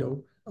get,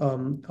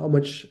 how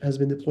much has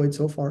been deployed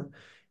so far.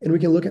 And we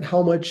can look at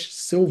how much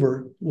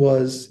silver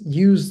was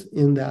used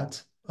in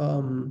that,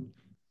 in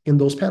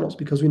those panels,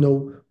 because we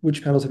know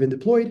which panels have been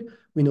deployed,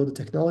 we know the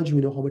technology,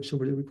 we know how much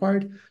silver they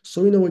required,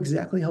 so we know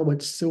exactly how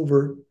much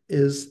silver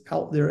is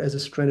out there as a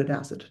stranded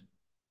asset,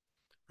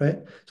 right?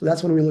 So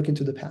that's when we look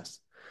into the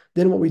past.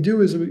 Then what we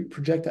do is we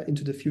project that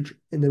into the future.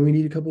 And then we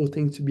need a couple of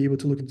things to be able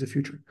to look into the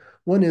future.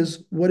 One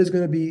is, what is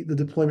going to be the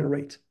deployment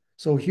rate?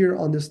 So here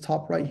on this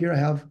top right here, I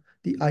have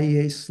the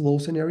IEA slow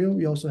scenario.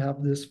 We also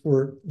have this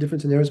for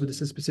different scenarios, but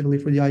this is specifically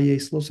for the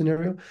IEA slow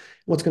scenario.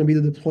 What's going to be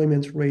the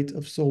deployment rate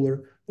of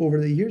solar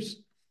over the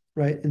years,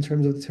 right? In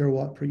terms of the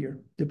terawatt per year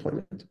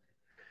deployment.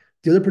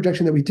 The other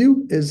projection that we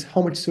do is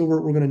how much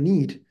silver we're going to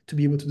need to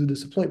be able to do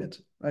this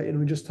deployment, right? And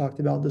we just talked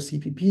about the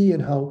CPP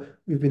and how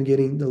we've been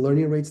getting the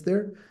learning rates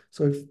there.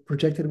 So we've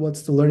projected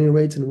what's the learning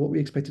rates and what we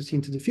expect to see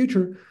into the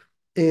future.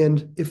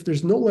 And if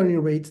there's no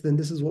learning rates, then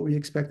this is what we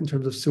expect in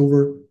terms of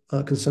silver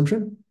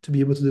consumption to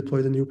be able to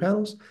deploy the new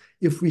panels.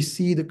 If we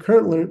see the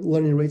current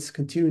learning rates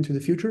continue into the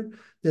future,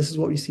 this is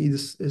what we see,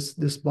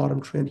 this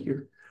bottom trend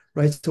here,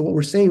 right? So what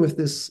we're saying with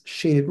this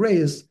shaded gray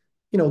is,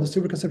 the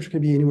silver consumption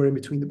can be anywhere in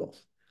between the both.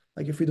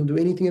 Like if we don't do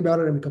anything about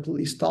it and we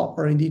completely stop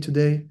R&D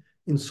today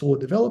in solar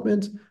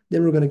development,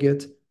 then we're going to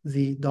get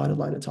the dotted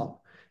line at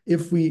top.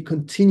 If we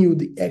continue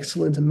the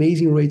excellent,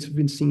 amazing rates we've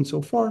been seeing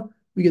so far,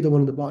 we get the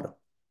one at the bottom.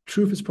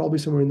 Truth is probably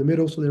somewhere in the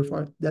middle, so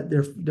therefore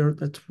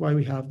that's why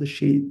we have the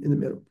shade in the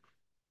middle.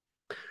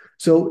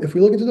 So if we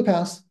look into the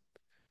past,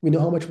 we know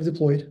how much was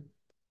deployed.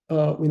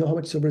 We know how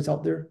much silver is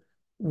out there.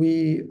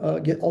 We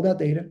get all that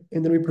data,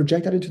 and then we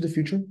project that into the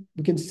future.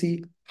 We can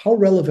see how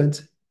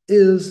relevant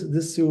is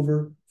this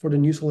silver for the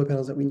new solar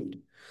panels that we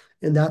need.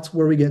 And that's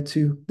where we get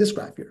to this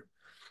graph here,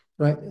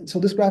 right? So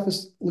this graph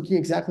is looking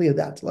exactly at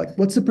that. Like,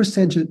 what's the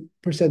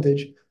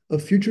percentage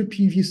of future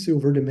PV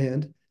silver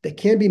demand that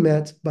can be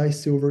met by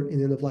silver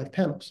in end-of-life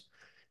panels?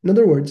 In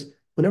other words,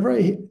 whenever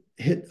I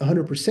hit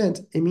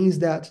 100%, it means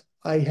that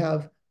I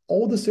have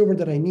all the silver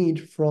that I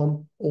need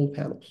from old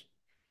panels,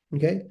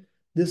 okay?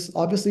 This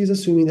obviously is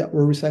assuming that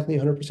we're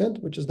recycling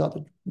 100%, which is not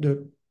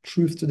the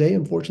truth today,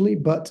 unfortunately,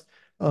 but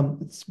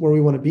it's where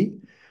we want to be.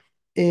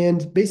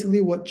 And basically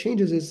what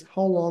changes is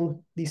how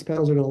long these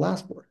panels are going to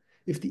last for.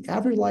 If the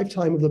average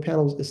lifetime of the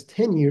panels is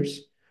 10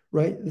 years,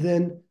 right,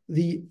 then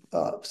the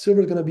silver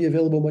is going to be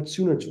available much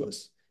sooner to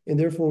us. And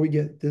therefore we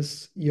get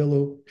this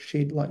yellow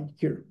shade line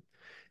here.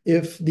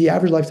 If the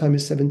average lifetime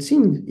is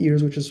 17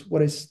 years, which is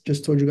what I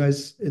just told you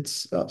guys,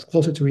 it's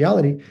closer to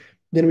reality,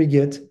 then we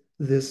get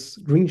this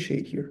green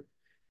shade here.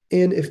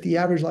 And if the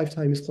average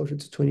lifetime is closer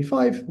to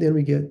 25, then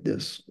we get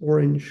this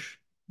orange,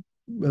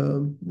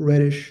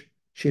 reddish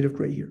shade of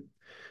gray here,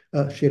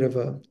 shade of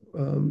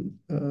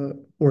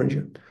orange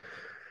here.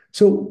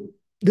 So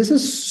this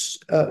is,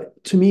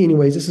 to me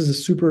anyways, this is a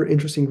super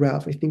interesting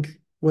graph. I think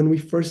when we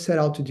first set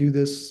out to do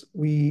this,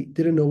 we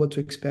didn't know what to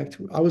expect.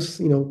 I was,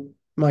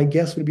 my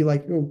guess would be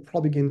like,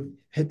 probably can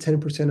hit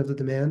 10% of the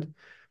demand.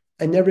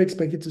 I never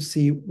expected to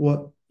see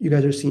what you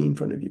guys are seeing in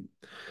front of you.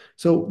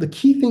 So the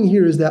key thing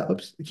here is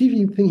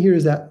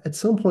that, at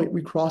some point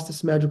we cross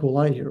this magical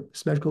line here,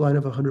 this magical line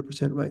of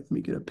 100%, right? Let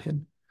me get a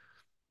pen.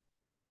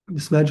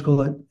 This magical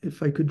line,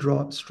 if I could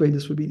draw it straight,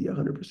 this would be the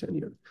 100%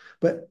 here.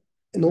 But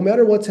no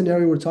matter what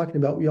scenario we're talking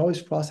about, we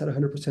always cross that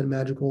 100%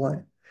 magical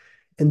line.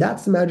 And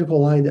that's the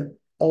magical line that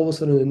all of a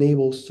sudden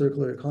enables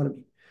circular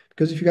economy.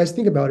 Because if you guys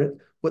think about it,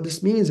 what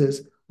this means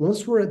is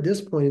once we're at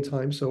this point in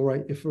time, so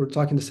right, if we're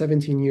talking to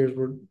 17 years,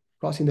 we're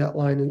crossing that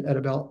line at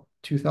about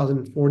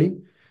 2040,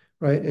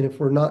 right? And if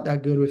we're not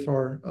that good with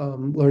our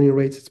learning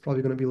rates, it's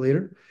probably going to be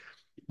later.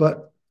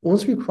 But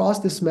once we cross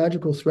this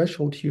magical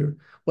threshold here,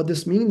 what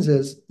this means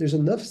is there's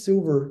enough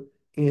silver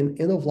in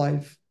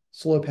end-of-life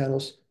solar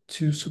panels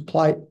to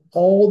supply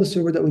all the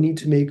silver that we need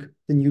to make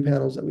the new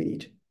panels that we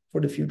need for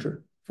the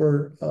future,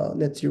 for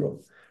net zero,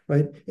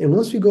 right? And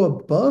once we go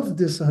above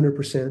this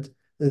 100%,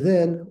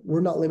 then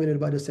we're not limited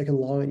by the second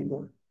law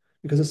anymore.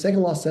 Because the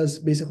second law says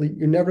basically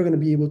you're never going to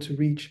be able to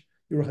reach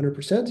your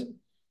 100%,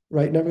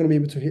 right? Never going to be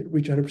able to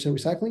reach 100%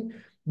 recycling.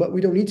 But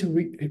we don't need to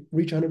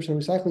reach 100%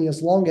 recycling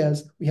as long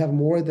as we have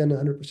more than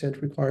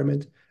 100%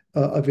 requirement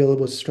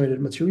available as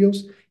stranded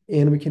materials,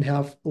 and we can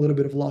have a little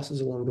bit of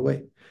losses along the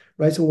way,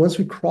 right? So once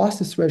we cross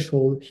this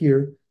threshold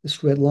here,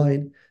 this red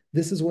line,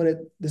 this is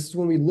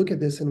when we look at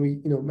this and we,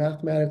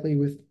 mathematically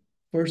with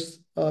first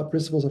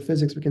principles of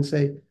physics, we can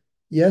say,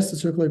 yes, the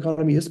circular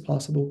economy is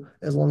possible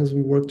as long as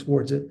we work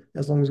towards it,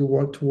 as long as we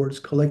work towards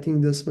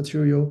collecting this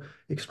material,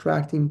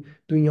 extracting,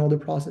 doing all the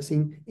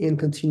processing, and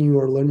continuing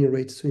our learning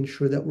rates to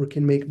ensure that we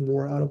can make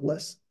more out of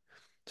less.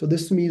 So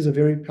this to me is a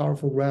very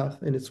powerful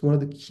graph, and it's one of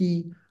the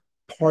key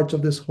parts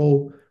of this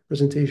whole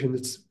presentation.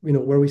 It's,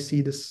 where we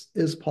see this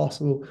is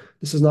possible.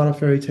 This is not a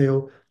fairy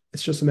tale.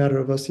 It's just a matter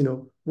of us,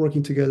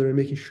 working together and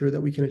making sure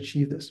that we can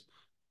achieve this.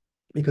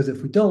 Because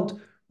if we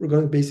don't, we're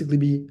going to basically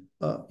be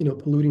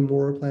polluting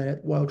more of our planet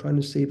while trying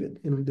to save it.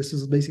 And this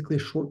is basically a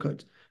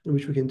shortcut in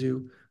which we can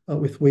do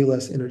with way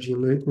less energy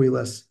and way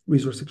less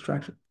resource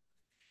extraction.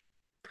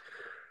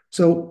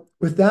 So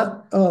with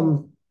that,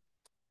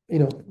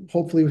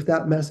 hopefully with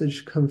that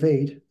message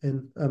conveyed,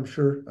 and I'm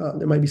sure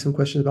there might be some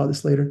questions about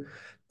this later,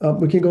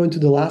 we can go into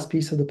the last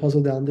piece of the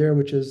puzzle down there,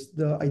 which is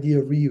the idea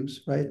of reuse,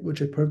 right?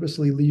 Which I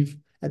purposely leave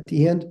at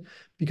the end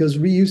because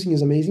reusing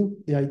is amazing.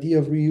 The idea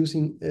of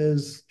reusing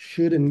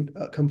should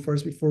come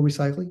first before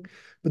recycling,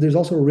 but there's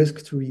also a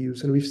risk to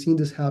reuse. And we've seen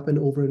this happen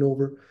over and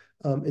over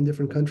in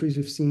different countries.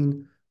 We've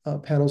seen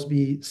panels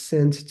be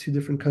sent to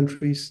different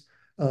countries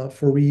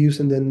for reuse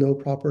and then no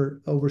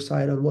proper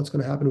oversight on what's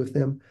going to happen with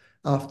them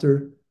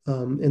after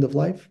end of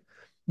life.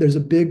 There's a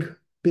big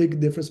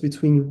difference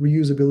between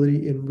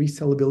reusability and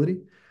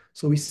resellability.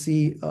 So we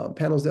see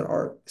panels that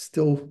are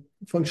still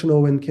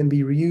functional and can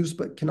be reused,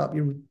 but cannot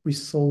be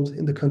resold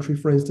in the country,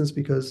 for instance,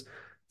 because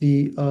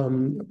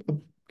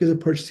of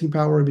purchasing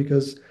power,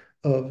 because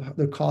of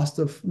the cost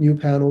of new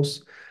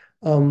panels.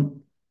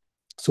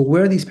 So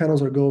where these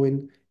panels are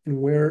going and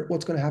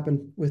what's going to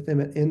happen with them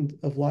at end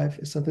of life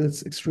is something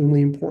that's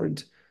extremely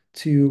important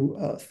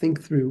to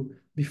think through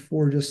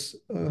before just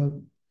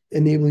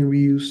enabling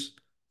reuse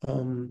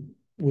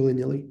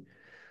willy-nilly.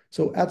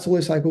 So at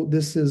SOLARCYCLE,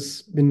 this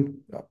has been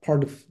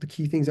part of the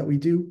key things that we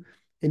do.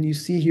 And you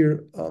see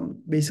here,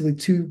 basically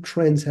two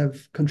trends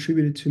have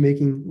contributed to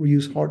making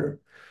reuse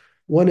harder.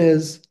 One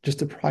is just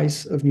the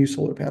price of new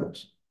solar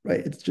panels,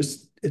 right?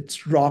 It's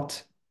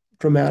dropped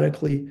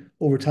dramatically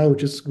over time,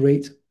 which is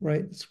great,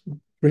 right? It's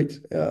great.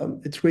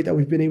 It's great that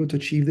we've been able to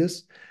achieve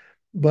this.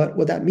 But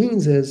what that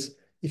means is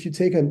if you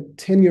take a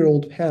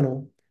 10-year-old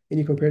panel and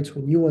you compare it to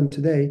a new one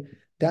today,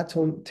 that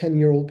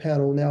 10-year-old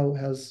panel now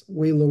has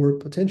way lower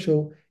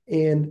potential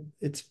and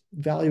its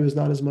value is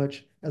not as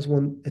much as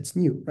one it's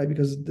new, right?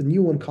 Because the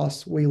new one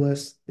costs way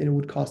less than it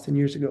would cost 10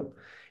 years ago.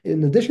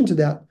 In addition to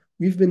that,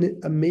 we've been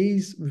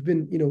amazed,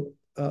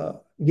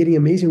 getting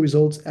amazing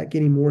results at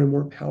getting more and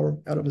more power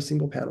out of a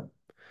single panel.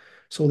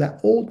 So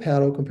that old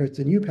panel compared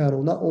to the new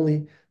panel, not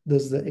only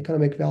does the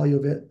economic value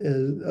of it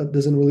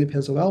doesn't really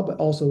pencil out, but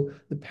also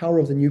the power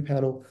of the new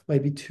panel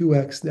might be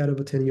 2x that of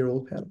a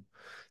 10-year-old panel.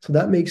 So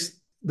that makes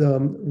the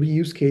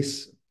reuse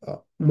case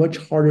much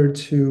harder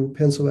to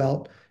pencil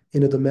out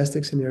in a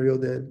domestic scenario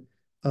than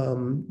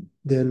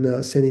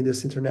sending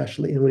this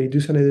internationally. And when you do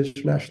send it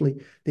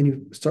internationally, then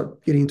you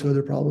start getting into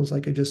other problems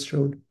like I just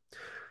showed.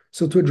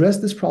 So to address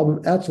this problem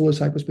at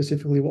SOLARCYCLE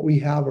specifically, what we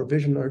have, our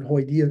vision, our whole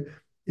idea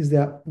is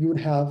that we would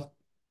have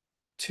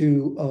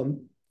to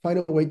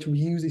find a way to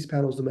reuse these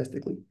panels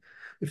domestically.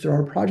 If there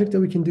are projects that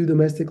we can do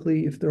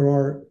domestically, if there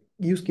are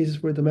use cases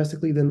for it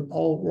domestically, then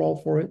we're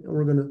all for it and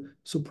we're going to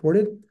support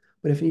it.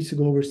 But if it needs to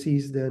go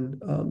overseas, then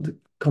the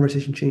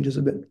conversation changes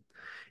a bit.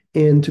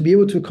 And to be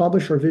able to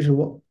accomplish our vision,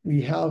 what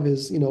we have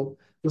is,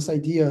 this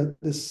idea of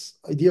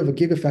a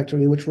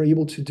gigafactory in which we're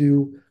able to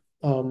do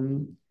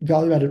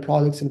value-added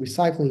products and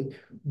recycling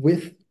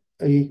with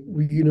a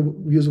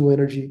reusable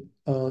energy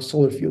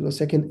solar field, a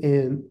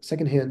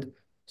second-hand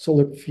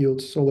solar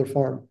field, solar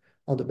farm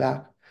on the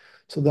back.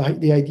 So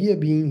the idea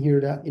being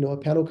here that a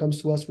panel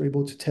comes to us, we're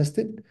able to test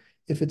it.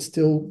 If it's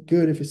still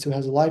good, if it still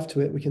has a life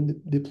to it, we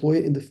can deploy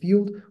it in the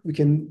field. We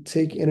can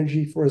take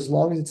energy for as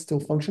long as it's still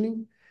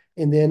functioning.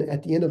 And then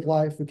at the end of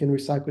life, we can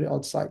recycle it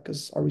on site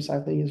because our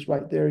recycling is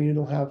right there. You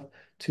don't have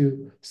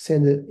to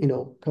send it,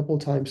 a couple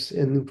of times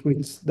and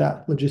increase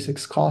that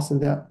logistics cost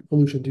and that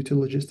pollution due to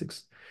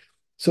logistics.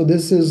 So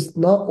this is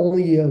not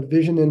only a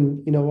vision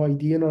and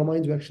idea in our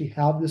minds. We actually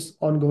have this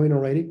ongoing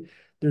already.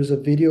 There's a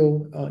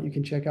video you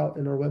can check out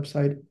on our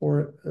website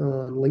or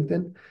on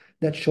LinkedIn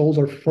that shows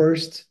our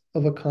first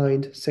of a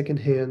kind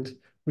secondhand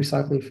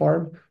recycling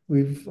farm.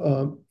 We've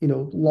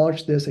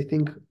launched this I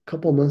think a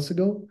couple of months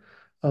ago.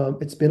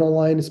 It's been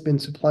online. It's been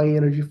supplying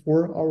energy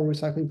for our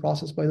recycling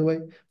process, by the way,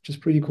 which is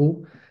pretty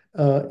cool.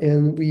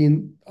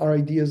 And our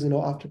idea is,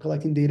 after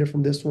collecting data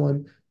from this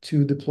one,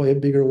 to deploy a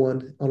bigger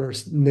one on our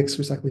next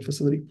recycling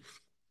facility.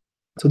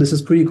 So this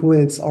is pretty cool.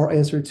 And it's our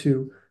answer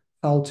to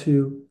how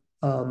to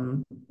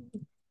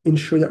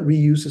ensure that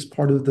reuse is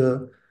part of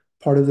the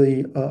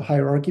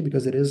hierarchy,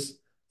 because it is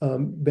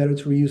better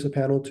to reuse a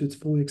panel to its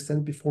full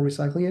extent before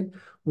recycling it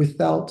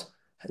without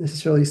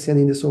necessarily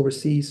sending this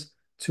overseas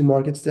to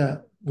markets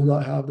that will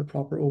not have the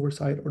proper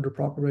oversight or the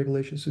proper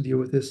regulations to deal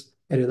with this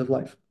at end of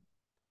life.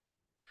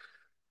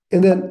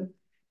 And then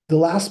the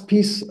last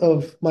piece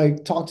of my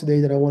talk today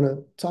that I want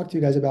to talk to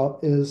you guys about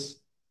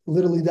is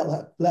literally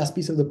that last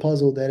piece of the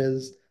puzzle that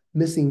is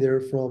missing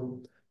there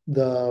from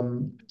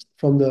the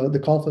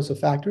confluence of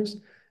factors.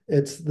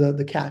 It's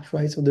the catch,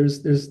 right? So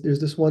there's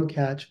this one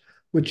catch,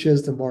 which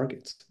is the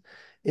markets.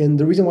 And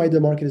the reason why the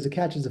market is a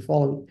catch is the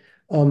following.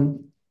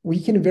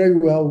 We can very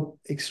well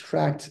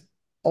extract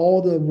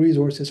all the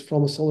resources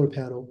from a solar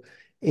panel,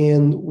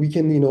 and we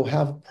can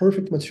have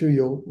perfect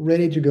material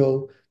ready to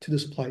go to the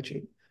supply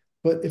chain.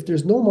 But if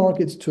there's no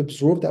markets to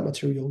absorb that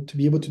material, to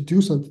be able to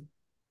do something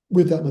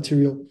with that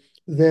material,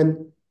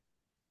 then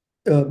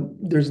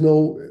there's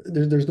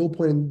no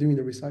point in doing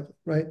the recycling,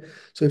 right?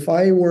 So if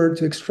I were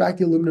to extract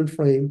the aluminum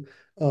frame,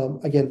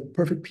 again,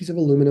 perfect piece of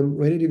aluminum,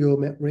 ready to go,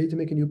 ready to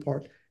make a new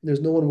part, and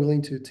there's no one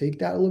willing to take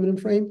that aluminum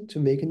frame to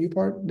make a new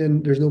part,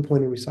 then there's no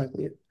point in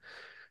recycling it.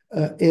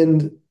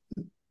 And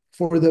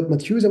for the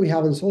materials that we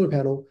have in the solar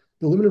panel,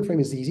 the aluminum frame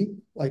is easy.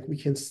 Like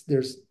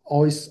there's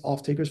always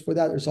off takers for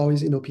that. There's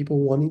always, people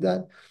wanting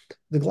that.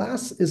 The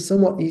glass is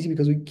somewhat easy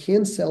because we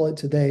can sell it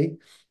today,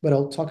 but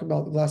I'll talk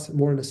about the glass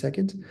more in a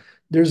second.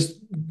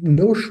 There's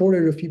no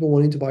shortage of people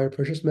wanting to buy our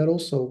precious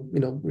metals. So,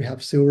 we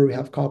have silver, we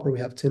have copper, we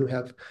have tin, we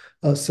have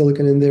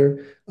silicon in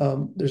there.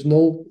 There's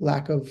no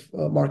lack of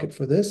market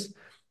for this.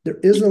 There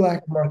is a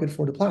lack of market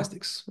for the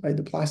plastics, right?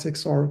 The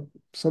plastics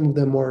some of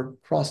them are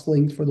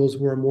cross-linked for those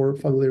who are more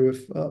familiar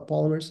with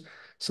polymers.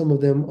 Some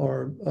of them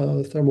are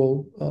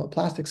thermal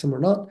plastics, some are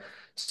not.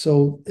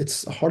 So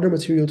it's a harder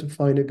material to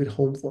find a good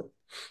home for.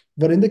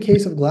 But in the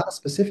case of glass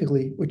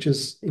specifically, which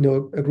is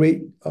a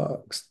great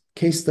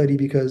case study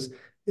because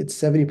it's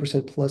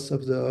 70% plus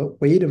of the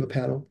weight of a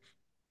panel,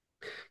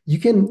 you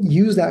can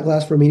use that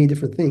glass for many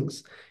different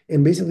things.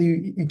 And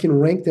basically, you can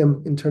rank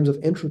them in terms of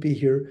entropy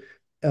here,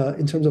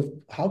 in terms of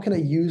how can I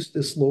use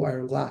this low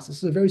iron glass? This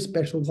is a very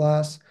special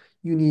glass.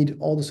 You need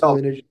all the solar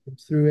energy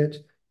through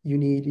it. You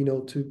need,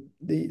 to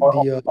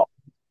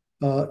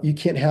you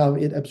can't have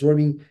it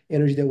absorbing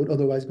energy that would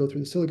otherwise go through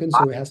the silicon.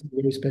 So it has to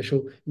be very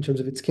special in terms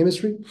of its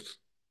chemistry.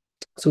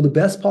 So the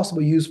best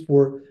possible use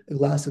for a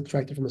glass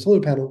extracted from a solar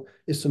panel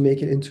is to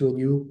make it into a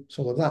new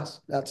solar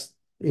glass. That's,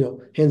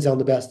 hands down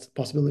the best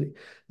possibility.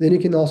 Then you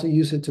can also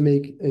use it to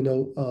make,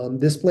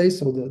 displays.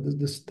 So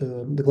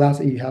the glass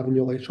that you have in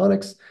your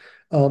electronics,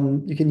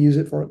 you can use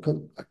it for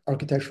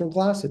architectural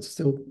glass.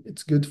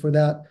 It's good for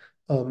that.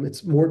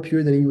 It's more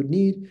pure than you would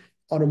need.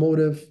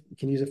 Automotive, you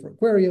can use it for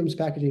aquariums,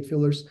 packaging,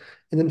 fillers.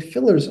 And then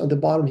fillers on the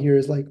bottom here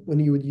is like when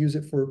you would use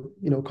it for,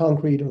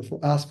 concrete or for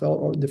asphalt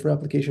or different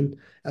application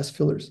as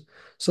fillers.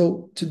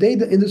 So today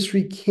the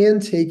industry can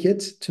take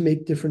it to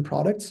make different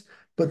products,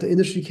 but the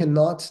industry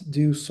cannot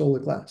do solar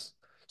glass.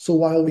 So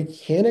while we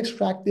can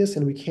extract this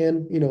and we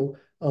can,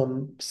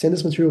 send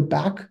this material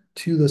back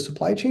to the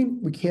supply chain,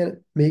 we can't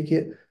make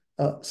it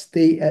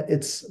stay at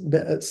its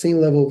same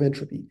level of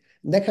entropy.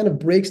 And that kind of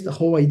breaks the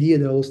whole idea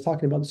that I was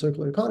talking about the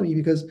circular economy,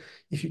 because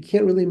if you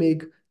can't really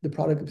make the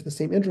product with the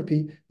same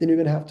entropy, then you're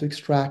going to have to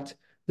extract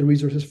the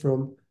resources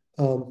from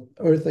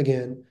Earth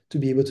again to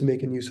be able to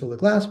make a new solar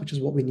glass, which is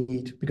what we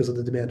need because of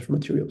the demand for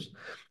materials.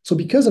 So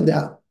because of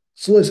that,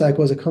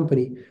 SolarCycle as a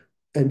company,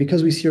 and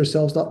because we see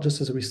ourselves not just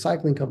as a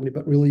recycling company,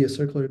 but really a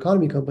circular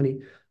economy company,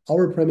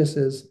 our premise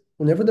is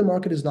whenever the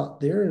market is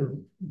not there,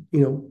 and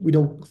we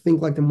don't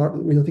think like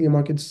we don't think the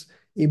market's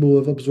able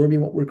of absorbing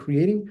what we're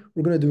creating,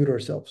 we're going to do it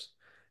ourselves.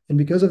 And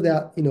because of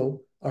that,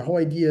 our whole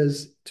idea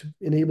is to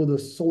enable the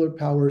solar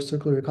power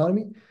circular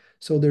economy.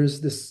 So there's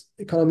this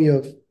economy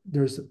of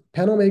there's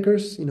panel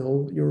makers,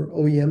 your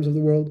OEMs of the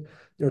world.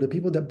 There are the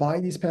people that buy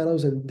these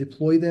panels and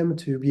deploy them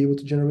to be able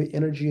to generate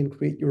energy and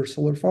create your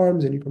solar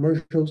farms and your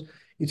commercials,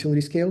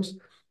 utility scales.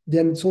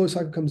 Then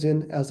SolarCycle comes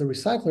in as a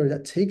recycler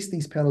that takes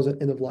these panels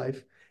at end of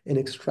life and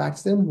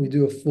extracts them. We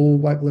do a full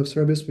white glove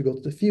service. We go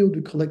to the field,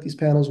 we collect these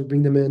panels, we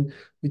bring them in,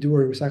 we do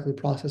our recycling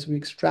process, we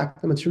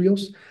extract the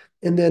materials.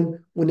 And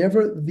then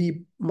whenever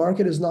the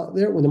market is not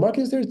there, when the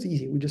market is there, it's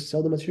easy. We just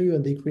sell the material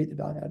and they create the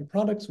value-added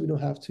products. We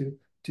don't have to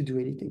do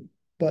anything.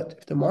 But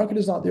if the market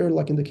is not there,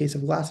 like in the case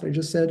of glass that I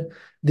just said,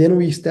 then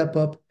we step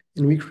up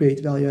and we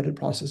create value-added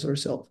process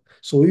ourselves.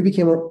 So we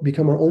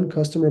become our own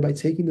customer by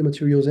taking the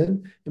materials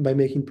in and by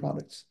making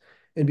products.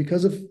 And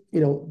because of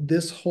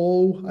this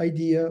whole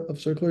idea of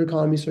circular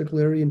economy,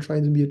 circularity, and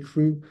trying to be a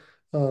true,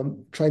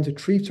 trying to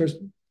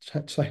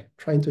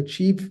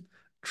achieve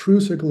true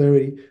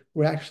circularity,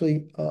 we're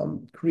actually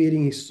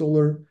creating a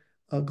solar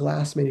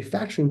glass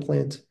manufacturing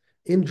plant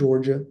in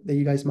Georgia that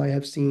you guys might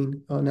have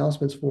seen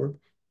announcements for.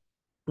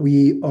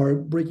 We are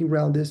breaking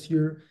ground this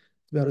year.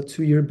 It's about a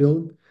 2-year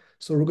build.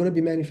 So we're going to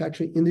be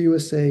manufacturing in the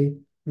USA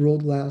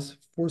rolled glass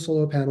for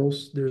solar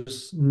panels.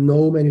 There's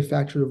no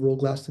manufacturer of rolled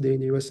glass today in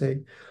the USA.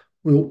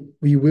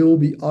 We will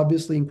be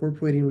obviously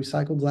incorporating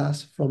recycled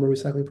glass from a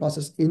recycling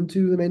process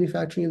into the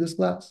manufacturing of this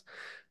glass.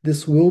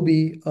 This will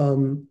be,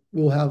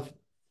 we'll have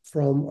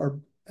from our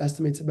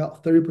estimates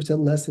about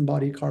 30% less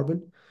embodied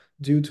carbon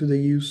due to the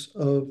use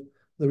of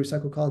the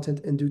recycled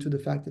content and due to the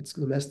fact that it's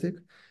domestic.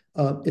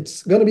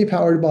 It's going to be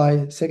powered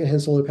by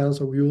secondhand solar panels,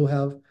 so we will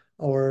have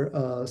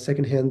our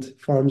secondhand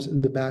farms in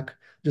the back,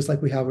 just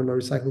like we have in our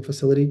recycling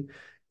facility.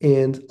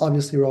 And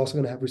obviously, we're also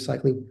going to have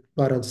recycling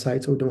right on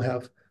site, so we don't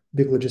have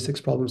big logistics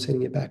problems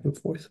sending it back and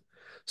forth.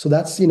 So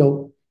that's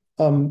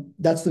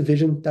that's the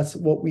vision. That's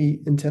what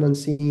we intend on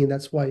seeing, and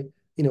that's why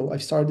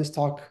I've started this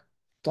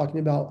talking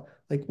about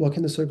like what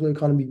can the circular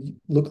economy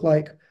look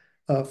like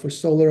for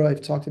solar.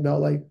 I've talked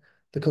about like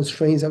the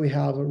constraints that we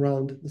have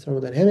around the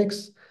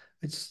thermodynamics.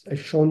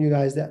 I've shown you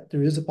guys that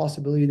there is a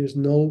possibility. There's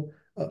no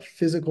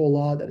physical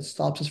law that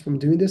stops us from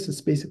doing this.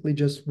 It's basically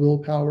just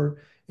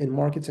willpower and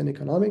markets and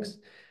economics.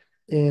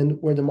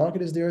 And where the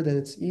market is there, then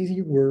it's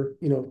easy. We're,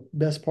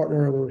 best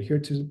partner and we're here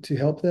to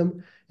help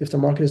them. If the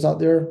market is not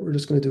there, we're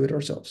just going to do it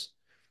ourselves.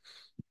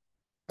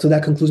 So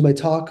that concludes my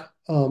talk.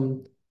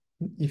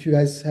 If you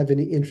guys have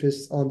any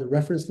interest on the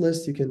reference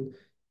list, you can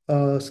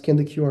scan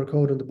the QR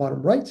code on the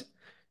bottom right.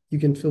 You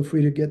can feel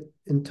free to get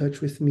in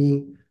touch with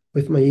me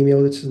with my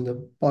email that's in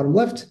the bottom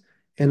left.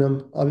 And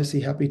I'm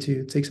obviously happy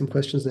to take some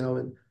questions now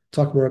and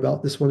talk more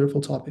about this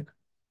wonderful topic.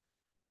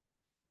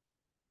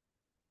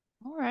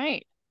 All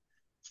right.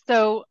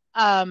 So,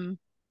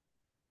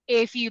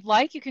 if you'd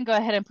like, you can go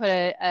ahead and put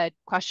a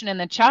question in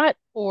the chat,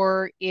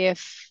 or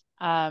if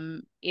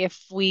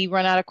we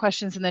run out of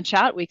questions in the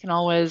chat, we can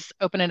always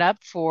open it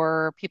up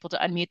for people to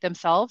unmute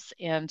themselves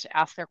and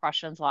ask their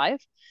questions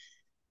live.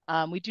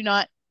 We do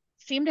not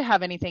seem to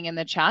have anything in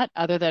the chat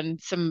other than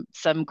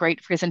some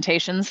great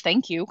presentations.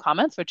 Thank you,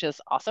 comments, which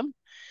is awesome.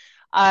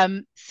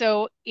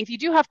 So if you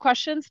do have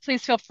questions,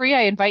 please feel free.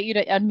 I invite you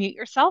to unmute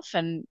yourself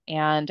and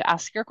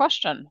ask your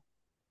question.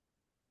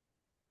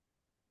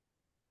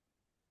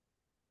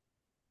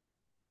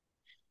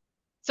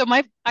 So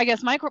I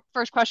guess my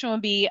first question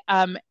would be,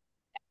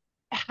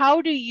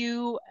 how do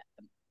you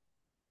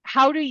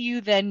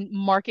then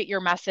market your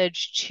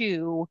message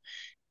to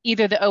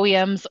either the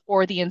OEMs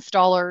or the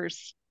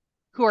installers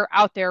who are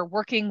out there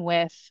working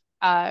with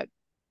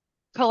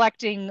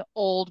collecting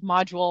old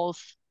modules?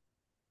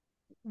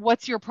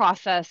 What's your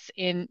process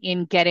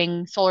in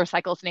getting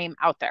SolarCycle's name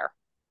out there,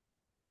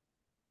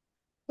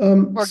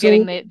 or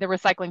getting So the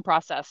recycling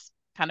process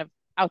kind of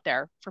out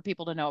there for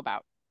people to know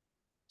about?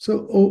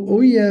 So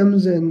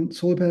OEMs and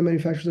solar panel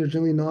manufacturers are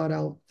generally not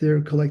out there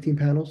collecting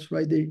panels,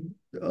 right? They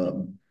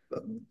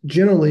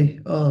generally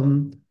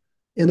end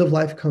of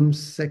life comes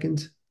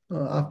second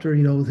after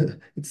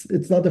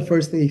it's not the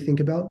first thing you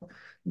think about.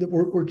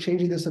 We're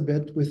changing this a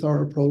bit with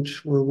our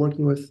approach. We're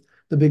working with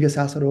the biggest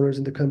asset owners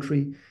in the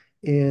country,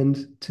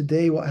 and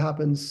today what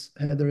happens,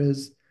 Heather,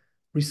 is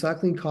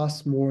recycling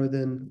costs more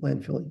than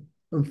landfilling.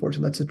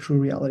 Unfortunately, that's a true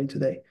reality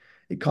today.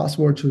 It costs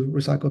more to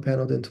recycle a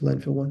panel than to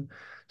landfill one.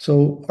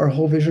 So our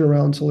whole vision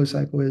around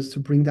SolarCycle is to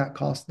bring that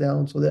cost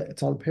down so that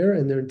it's on pair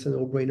and it's a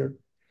no-brainer,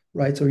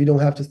 right? So you don't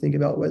have to think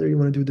about whether you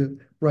want to do the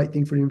right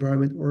thing for the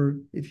environment or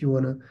if you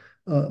want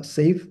to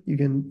save,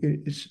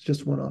 it's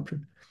just one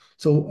option.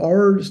 So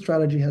our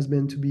strategy has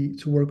been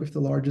to work with the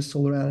largest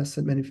solar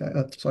asset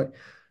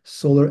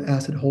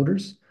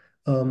holders.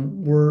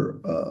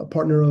 We're a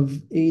partner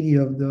of 80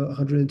 of the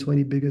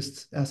 120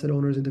 biggest asset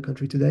owners in the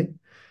country today.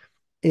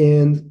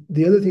 And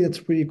the other thing that's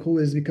pretty cool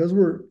is because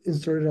we're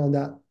inserted on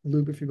that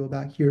loop, if you go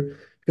back here,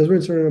 because we're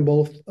inserted on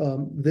both let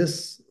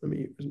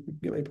me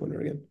get my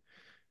pointer again.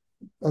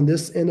 On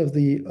this end of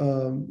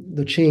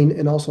the chain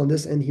and also on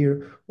this end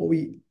here, what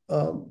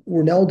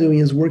we're now doing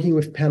is working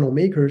with panel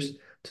makers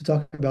to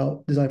talk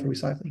about design for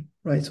recycling,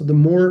 right? So the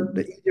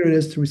easier it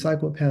is to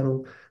recycle a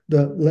panel,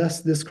 the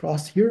less this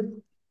cross here,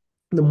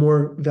 the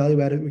more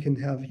value added we can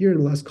have here and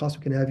the less cost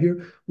we can have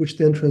here, which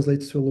then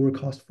translates to a lower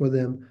cost for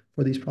them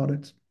for these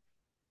products.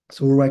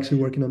 So we're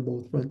actually working on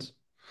both fronts.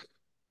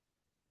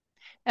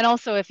 And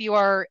also, if you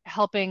are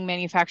helping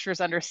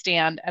manufacturers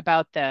understand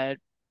about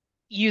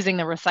using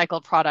the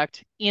recycled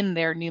product in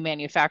their new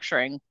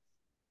manufacturing,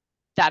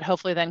 that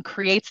hopefully then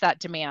creates that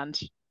demand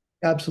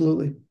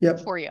Absolutely.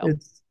 Yep. for you.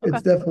 It's Okay,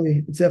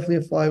 definitely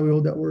a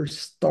flywheel that we're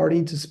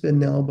starting to spin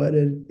now, but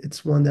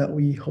it's one that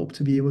we hope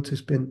to be able to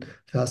spin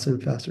faster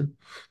and faster.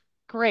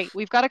 great.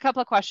 We've got a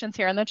couple of questions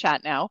here in the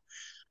chat now.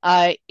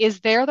 Is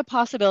there the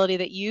possibility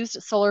that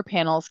used solar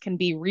panels can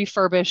be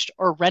refurbished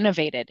or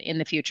renovated in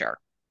the future?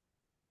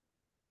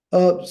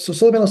 So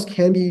solar panels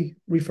can be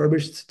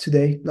refurbished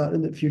today, not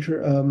in the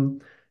future.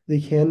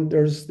 They can.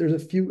 There's a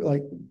few,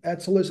 like at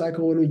SolarCycle,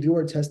 when we do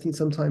our testing,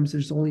 sometimes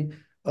there's only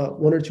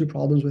one or two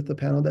problems with the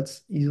panel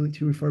that's easily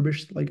to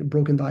refurbish, like a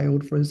broken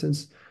diode, for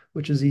instance,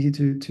 which is easy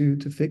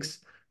to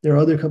fix. There are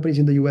other companies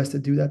in the US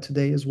that do that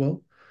today as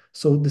well.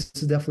 So this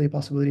is definitely a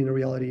possibility and a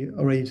reality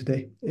already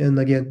today. And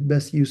again,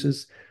 best use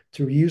is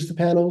to reuse the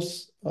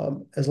panels,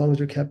 as long as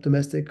they're kept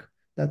domestic.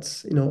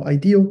 That's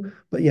ideal.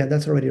 But yeah,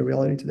 that's already a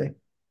reality today.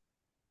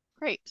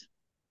 Great.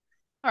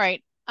 All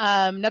right.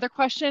 Another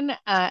question.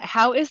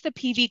 How is the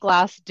PV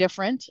glass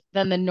different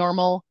than the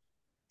normal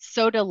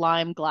soda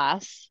lime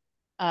glass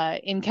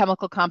in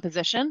chemical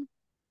composition?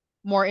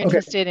 More Okay.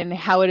 interested in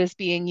how it is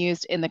being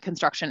used in the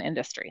construction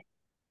industry.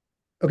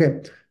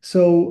 Okay,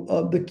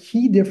 so the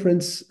key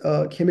difference,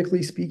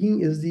 chemically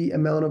speaking, is the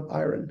amount of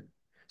iron.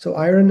 So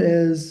iron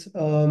is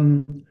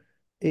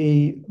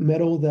a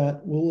metal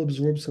that will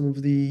absorb some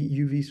of the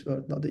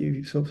UV, not the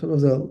UV, so some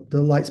of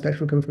the light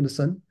spectrum coming from the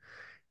sun,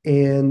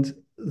 and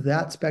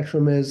that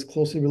spectrum is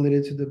closely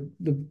related to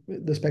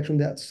the spectrum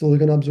that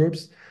silicon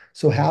absorbs.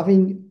 So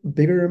having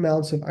bigger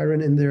amounts of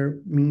iron in there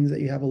means that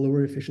you have a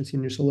lower efficiency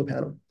in your solar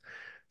panel.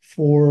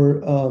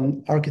 For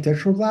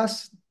architectural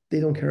glass, they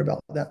don't care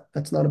about that.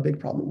 That's not a big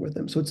problem with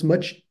them. So it's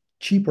much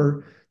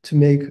cheaper to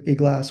make a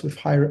glass with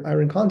higher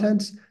iron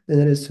contents than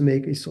it is to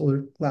make a solar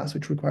glass,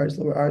 which requires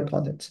lower iron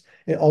contents.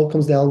 It all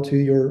comes down to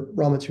your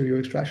raw material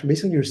extraction,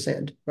 basically your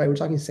sand, right? We're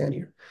talking sand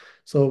here.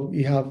 So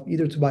you have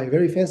either to buy a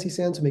very fancy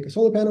sand to make a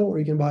solar panel, or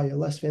you can buy a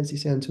less fancy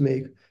sand to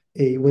make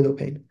a window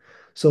pane.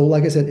 So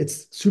like I said,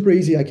 it's super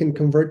easy. I can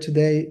convert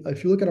today.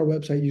 If you look at our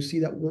website, you see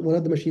that one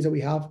of the machines that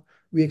we have,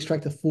 we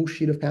extract a full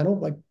sheet of panel,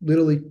 like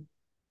literally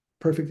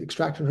perfect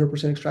extraction,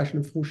 100% extraction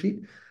of full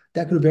sheet.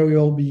 That could very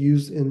well be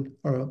used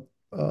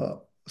uh,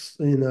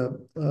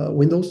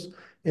 windows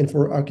and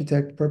for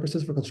architect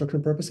purposes, for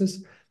construction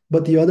purposes.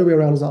 But the other way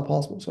around is not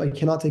possible. So I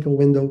cannot take a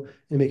window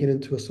and make it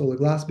into a solar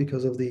glass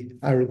because of the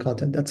iron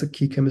content. That's a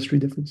key chemistry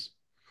difference.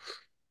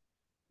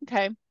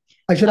 Okay.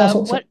 I should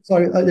also, What?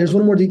 sorry, there's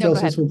one more No, detail go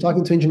ahead. since we're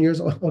talking to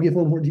engineers. I'll give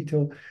one more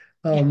detail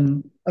Yeah.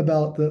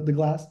 about the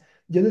glass.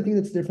 The other thing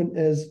that's different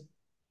is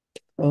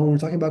when we're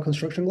talking about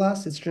construction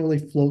glass, it's generally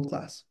float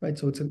glass, right?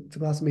 So it's a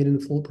glass made in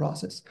the float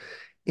process.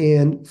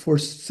 And for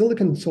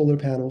silicon solar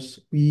panels,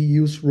 we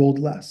use rolled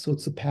glass. So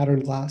it's a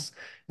patterned glass.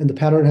 And the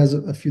pattern has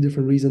a few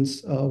different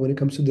reasons when it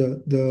comes to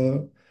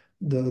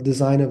the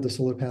design of the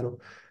solar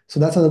panel. So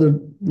that's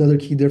another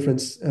key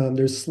difference.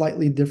 There's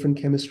slightly different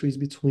chemistries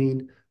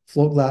between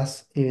float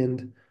glass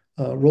and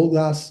rolled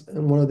glass.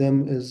 And one of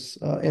them is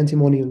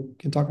antimony, and we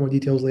can talk more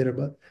details later,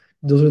 but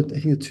those are, I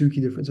think, the two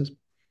key differences.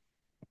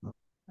 All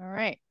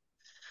right.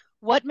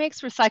 What makes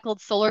recycled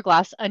solar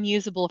glass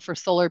unusable for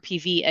solar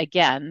PV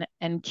again,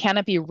 and can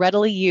it be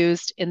readily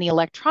used in the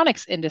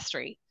electronics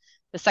industry?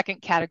 The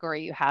second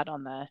category you had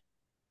on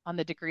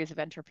the degrees of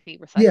entropy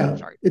recycling Yeah,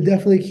 chart. it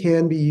definitely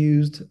can be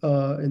used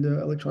in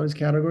the electronics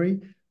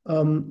category.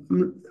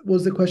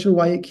 Was the question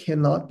why it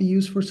cannot be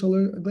used for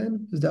solar,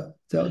 Glenn? Is that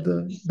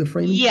the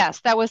framing? Yes,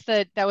 that was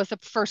the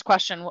first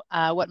question.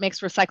 What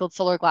makes recycled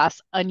solar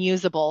glass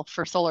unusable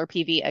for solar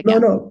PV No,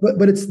 again? no,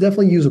 but it's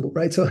definitely usable,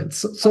 right? So it's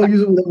so Okay.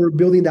 usable that we're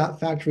building that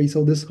factory.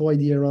 So this whole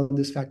idea around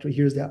this factory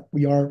here is that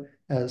we are,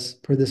 as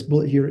per this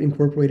bullet here,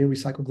 incorporating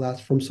recycled glass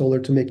from solar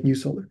to make new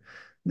solar.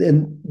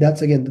 And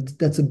that's again,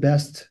 that's the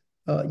best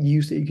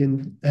use that you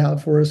can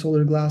have for a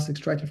solar glass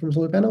extracted from a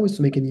solar panel is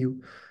to make a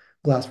new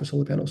glass for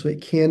solar panels. So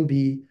it can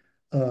be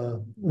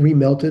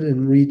remelted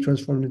and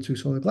retransformed into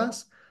solar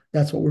glass.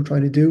 That's what we're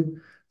trying to do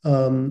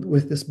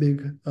with this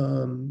big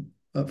fab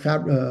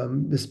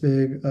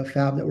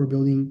that we're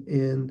building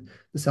in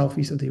the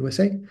southeast of the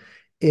USA.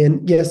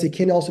 And yes, it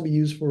can also be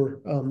used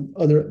for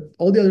all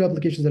the other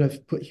applications that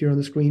I've put here on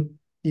the screen.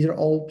 These are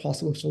all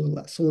possible with solar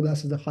glass. Solar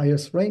glass is the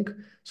highest rank,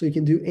 so you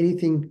can do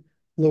anything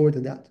lower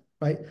than that,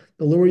 right?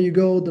 The lower you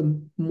go,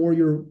 the more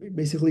you're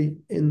basically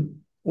in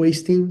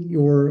wasting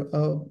your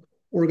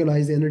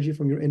organized energy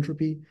from your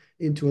entropy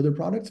into other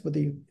products, but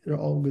they're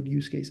all good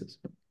use cases.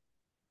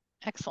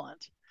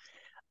 Excellent.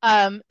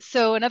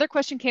 So another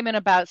question came in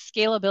about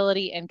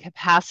scalability and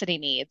capacity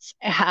needs.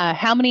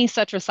 How many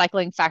such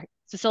recycling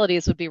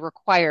facilities would be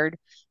required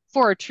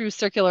for a true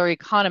circular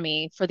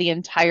economy for the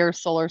entire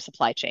solar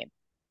supply chain?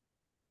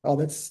 Oh,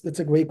 that's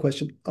a great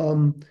question.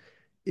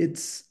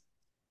 It's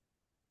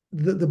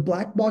the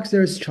black box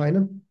there is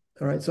China.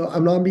 All right, so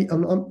I'm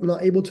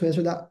not able to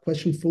answer that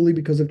question fully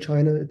because of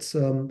China. It's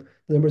the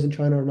numbers in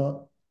China are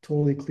not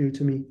totally clear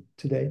to me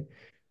today,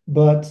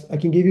 but I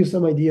can give you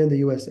some idea in the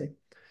USA.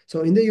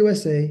 So in the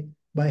USA,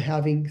 by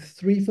having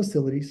three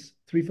facilities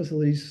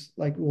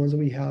like the ones that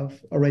we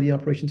have already in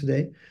operation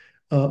today,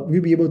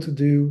 we'll be able to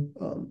do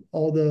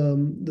all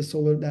the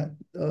solar that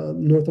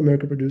North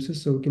America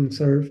produces. So we can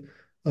serve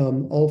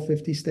all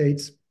 50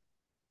 states.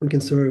 We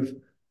can serve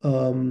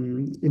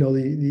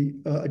the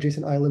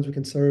adjacent islands. We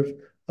can serve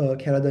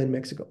Canada and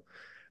Mexico.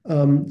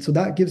 So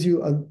that gives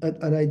you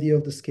an idea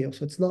of the scale.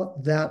 So it's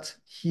not that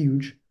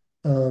huge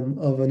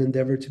of an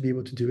endeavor to be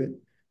able to do it.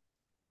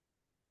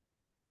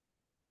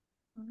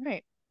 All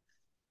right.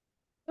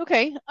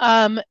 Okay.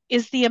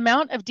 Is the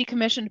amount of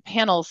decommissioned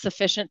panels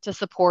sufficient to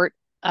support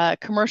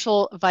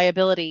commercial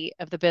viability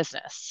of the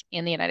business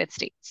in the United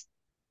States?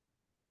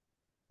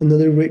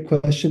 Another great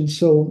question.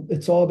 So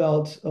it's all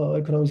about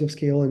economies of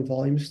scale and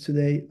volumes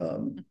today.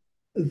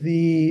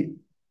 The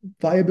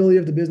viability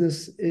of the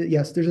business,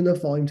 yes, there's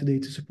enough volume today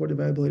to support the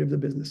viability of the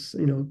business,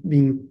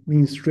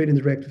 being straight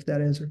and direct with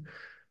that answer.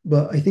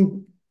 But I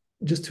think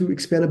just to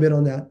expand a bit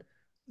on that,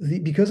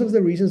 because of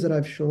the reasons that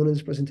I've shown in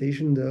this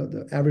presentation,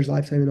 the average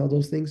lifetime and all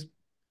those things,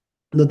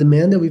 the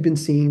demand that we've been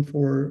seeing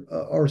for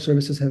our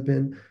services have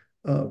been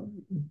uh,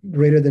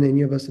 greater than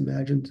any of us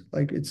imagined.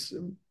 Like it's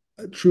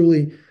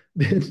truly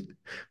been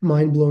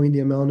mind-blowing the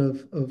amount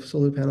of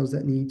solar panels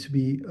that need to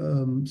be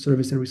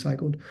serviced and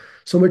recycled.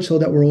 So much so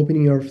that we're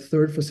opening our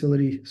third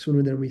facility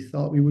sooner than we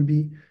thought we would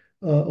be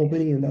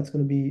opening, and that's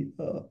going to be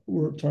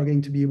we're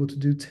targeting to be able to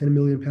do 10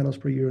 million panels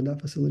per year in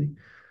that facility.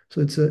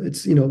 So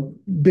it's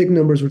big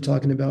numbers we're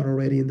talking about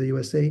already in the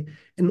USA,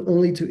 and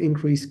only to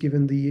increase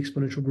given the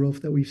exponential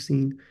growth that we've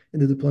seen in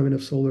the deployment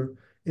of solar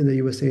in the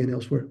USA and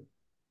elsewhere.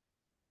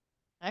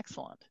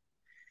 Excellent.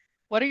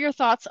 What are your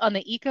thoughts on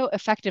the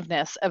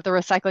eco-effectiveness of the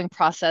recycling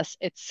process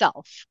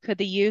itself? Could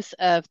the use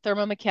of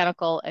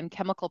thermomechanical and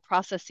chemical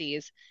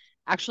processes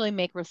actually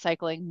make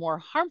recycling more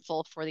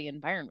harmful for the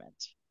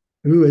environment?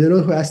 Ooh, I don't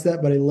know who asked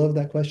that, but I love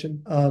that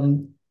question.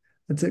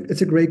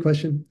 It's a great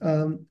question.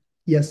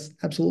 Yes,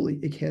 absolutely,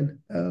 it can.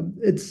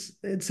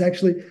 It's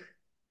actually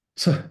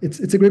so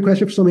it's a great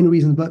question for so many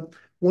reasons. But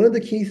one of the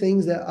key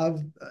things that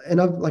I've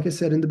like I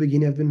said in the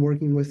beginning, I've been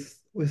working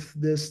with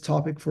this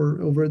topic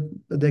for over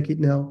a decade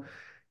now,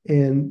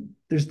 and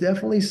there's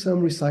definitely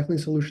some recycling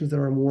solutions that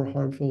are more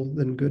harmful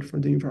than good for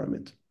the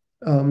environment.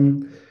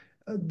 Um,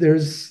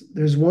 there's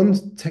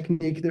one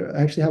technique there.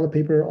 I actually have a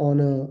paper on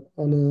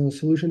a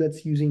solution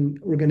that's using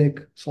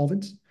organic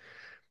solvents.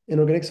 And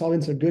organic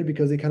solvents are good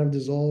because they kind of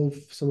dissolve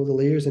some of the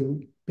layers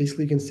and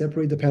basically you can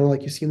separate the panel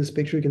like you see in this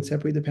picture. You can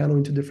separate the panel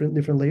into different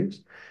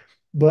layers.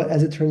 But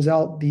as it turns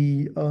out,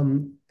 the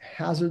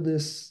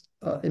hazardous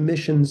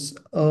emissions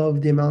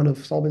of the amount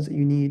of solvents that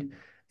you need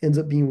ends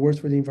up being worse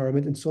for the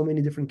environment in so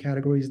many different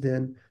categories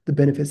than the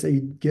benefits that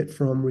you get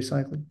from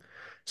recycling.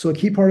 So a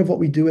key part of what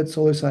we do at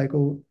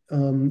SolarCycle,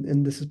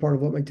 and this is part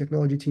of what my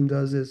technology team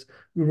does, is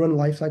we run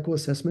life cycle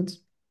assessments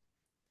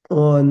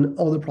on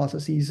all the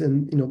processes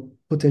and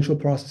potential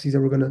processes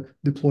that we're going to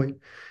deploy.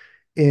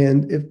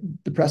 And if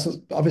the process,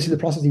 obviously the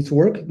process needs to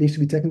work, it needs to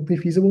be technically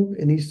feasible,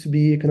 it needs to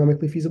be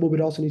economically feasible, but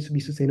it also needs to be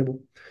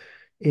sustainable.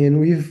 And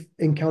we've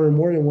encountered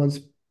more than once,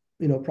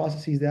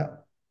 processes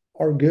that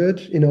are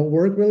good,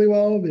 work really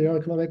well, they are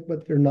economic,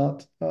 but they're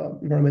not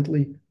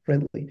environmentally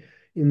friendly.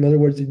 In other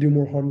words, they do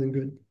more harm than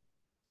good.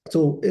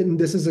 So, and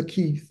this is a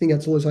key thing at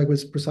SolarCycle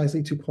is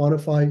precisely to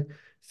quantify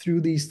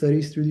through these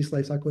studies, through these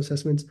life cycle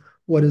assessments,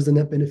 what is the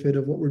net benefit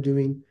of what we're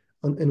doing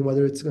and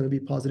whether it's going to be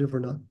positive or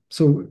not.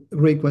 So,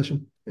 great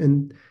question.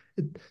 And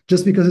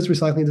just because it's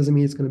recycling doesn't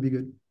mean it's going to be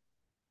good.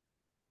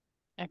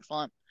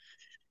 Excellent.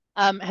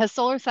 Has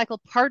SolarCycle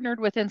partnered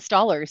with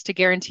installers to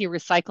guarantee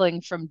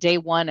recycling from day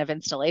one of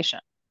installation?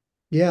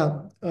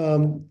 Yeah,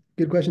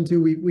 good question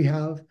too. We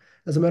have,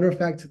 as a matter of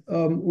fact,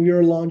 we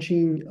are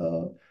launching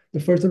the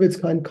first of its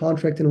kind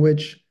contract in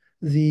which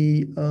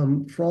there's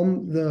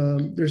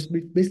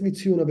basically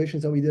two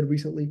innovations that we did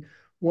recently.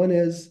 One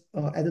is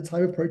at the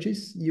time of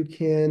purchase, you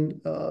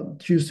can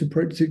choose to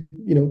purchase,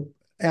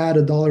 add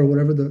 $1 or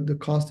whatever the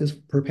cost is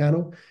per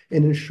panel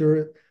and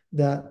ensure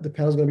that the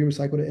panel is going to be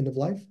recycled at end of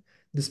life.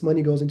 This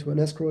money goes into an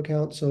escrow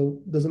account, so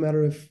it doesn't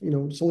matter if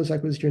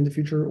SolarCycle is here in the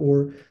future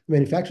or the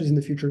manufacturers in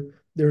the future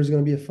there is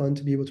going to be a fund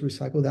to be able to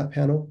recycle that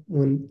panel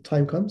when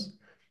time comes.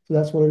 So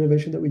that's one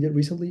innovation that we did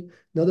recently.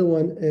 Another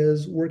one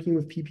is working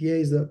with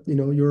PPAs, that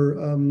your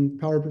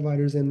power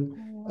providers and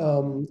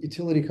Oh, wow.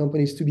 utility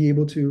companies to be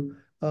able to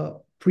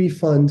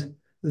pre-fund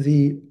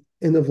the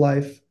end of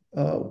life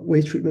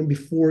waste treatment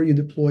before you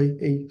deploy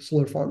a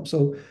solar farm.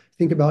 So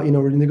think about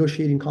we're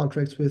negotiating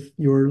contracts with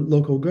your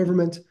local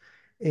government,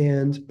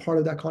 and part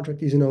of that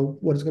contract is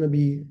what is going to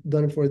be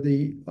done for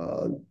the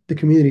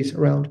communities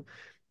around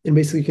and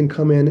basically can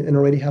come in and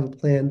already have a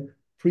plan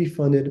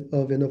pre-funded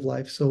of end of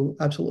life. So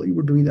absolutely,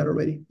 we're doing that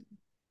already.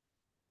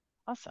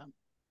 Awesome.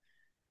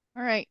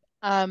 All right.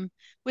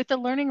 With the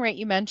learning rate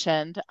you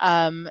mentioned,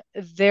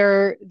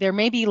 there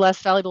may be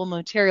less valuable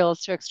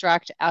materials to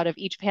extract out of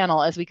each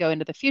panel as we go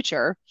into the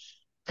future.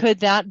 Could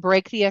that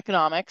break the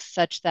economics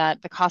such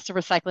that the cost of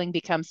recycling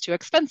becomes too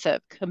expensive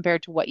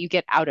compared to what you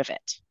get out of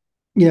it?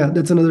 Yeah,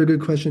 that's another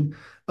good question.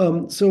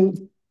 So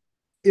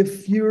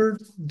if you're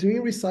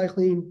doing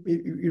recycling,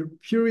 you're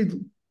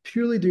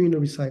purely doing the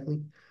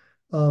recycling,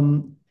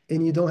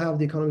 and you don't have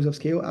the economies of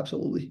scale,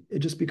 absolutely. It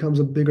just becomes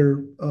a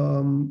bigger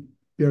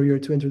barrier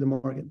to enter the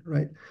market,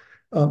 right?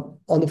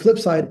 On the flip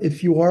side,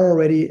 if you are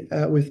already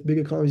with big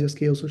economies of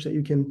scale such that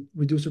you can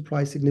reduce the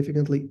price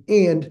significantly,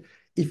 and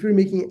if you're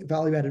making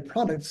value-added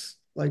products,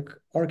 like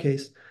our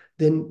case,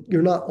 then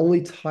you're not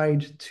only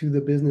tied to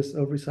the business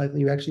of recycling,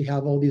 you actually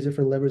have all these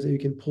different levers that you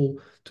can pull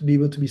to be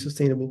able to be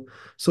sustainable.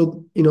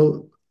 So,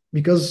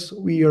 because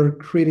we are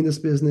creating this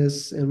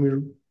business and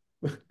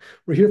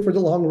we're here for the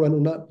long run. We're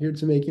not here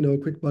to make, a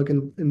quick buck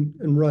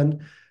and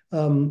run.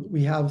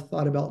 We have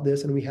thought about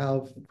this and we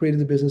have created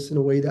the business in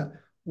a way that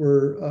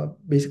we're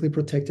basically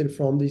protected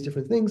from these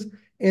different things.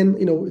 And,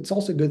 it's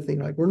also a good thing.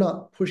 Like we're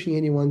not pushing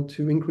anyone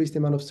to increase the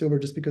amount of silver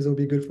just because it would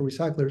be good for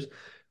recyclers.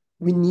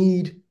 We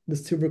need the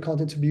silver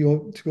content to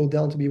go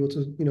down to be able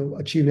to,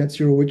 achieve net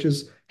zero, which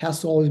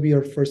has to always be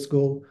our first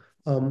goal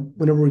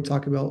whenever we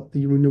talk about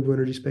the renewable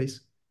energy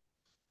space.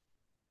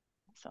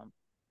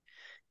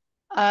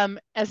 Awesome.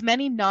 As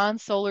many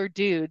non-solar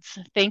dudes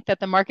think that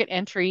the market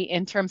entry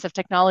in terms of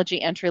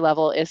technology entry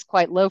level is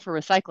quite low for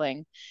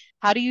recycling,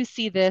 how do you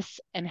see this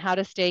and how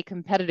to stay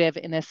competitive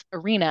in this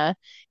arena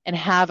and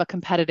have a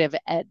competitive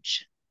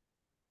edge?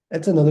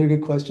 That's another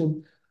good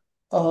question.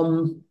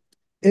 Um,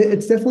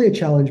 it's definitely a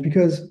challenge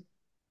because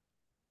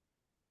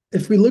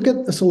if we look at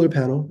a solar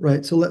panel,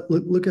 right? So let's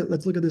look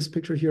at this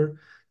picture here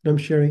that I'm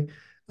sharing.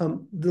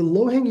 The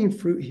low-hanging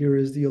fruit here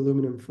is the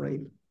aluminum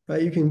frame,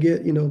 right? You can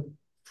get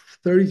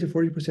 30 to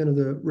 40% of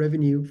the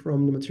revenue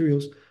from the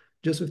materials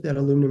just with that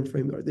aluminum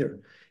frame right there.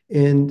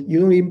 And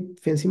you don't need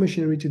fancy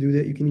machinery to do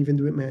that. You can even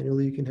do it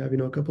manually. You can have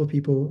a couple of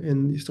people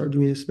and you start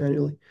doing this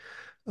manually.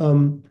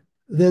 Um,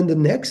 then the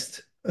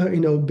next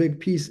big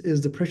piece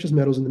is the precious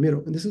metals in the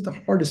middle. And this is the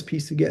hardest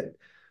piece to get.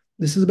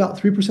 This is about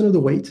 3% of the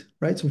weight,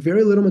 right? So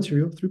very little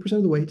material, 3%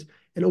 of the weight,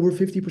 and over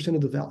 50%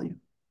 of the value.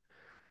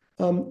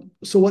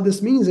 So what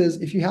this means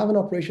is if you have an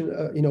operation,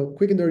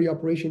 quick and dirty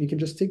operation, you can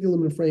just take the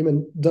aluminum frame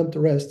and dump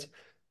the rest.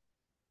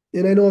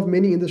 And I know of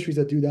many industries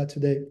that do that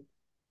today,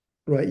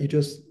 right? You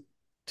just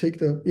take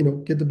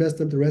get the best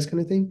of the rest kind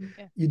of thing.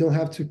 Yeah. You don't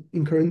have to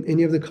incur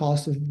any of the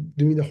costs of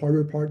doing the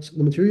harder parts of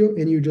the material,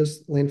 and you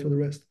just landfill the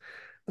rest.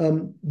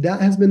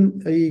 That has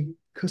been a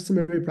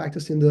customary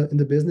practice in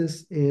the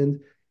business, and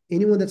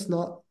anyone that's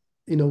not,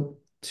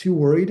 too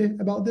worried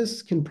about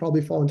this can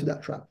probably fall into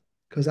that trap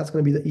because that's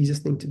going to be the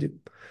easiest thing to do.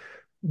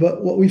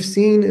 But what we've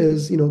seen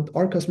is,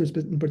 our customers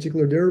in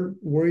particular, they're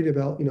worried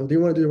about, they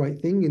want to do the right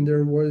thing and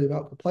they're worried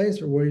about compliance.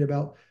 They're worried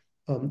about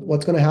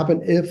what's going to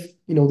happen if,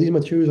 these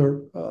materials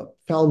are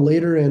found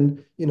later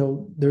and,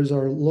 there's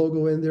our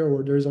logo in there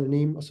or there's our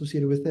name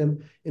associated with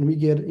them and we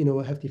get,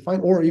 a hefty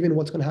fine, or even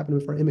what's going to happen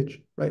with our image,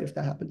 right, if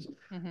that happens.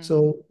 Mm-hmm.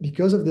 So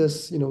because of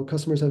this,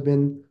 customers have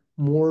been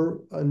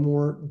more and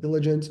more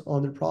diligent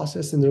on their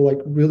process and they're like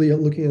really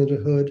looking under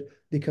the hood.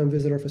 They come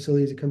visit our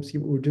facilities, they come see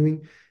what we're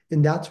doing.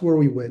 And that's where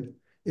we win.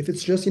 If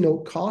it's just,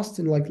 cost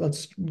and like,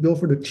 let's go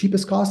for the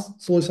cheapest cost,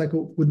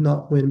 SolarCycle would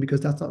not win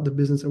because that's not the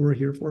business that we're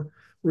here for.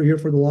 We're here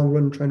for the long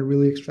run, trying to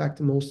really extract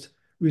the most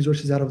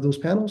resources out of those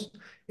panels.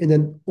 And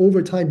then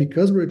over time,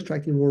 because we're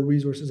extracting more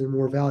resources and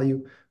more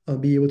value,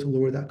 be able to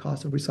lower that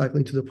cost of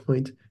recycling to the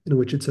point in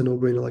which it's a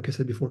no-brainer, like I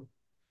said before.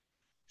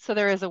 So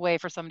there is a way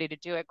for somebody to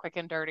do it quick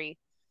and dirty,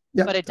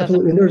 Yeah, but it doesn't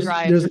absolutely. And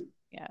drive,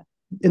 yeah.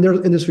 there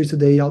are industries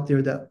today out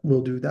there that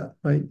will do that,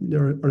 right?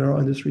 There are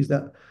industries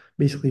that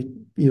basically,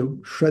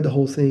 shred the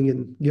whole thing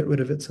and get rid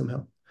of it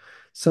somehow.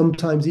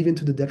 Sometimes even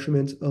to the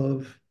detriment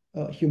of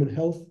human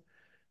health,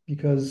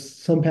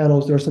 because there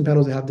are some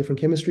panels that have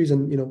different chemistries,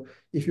 and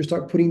if you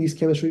start putting these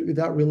chemistry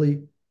without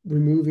really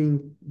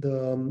removing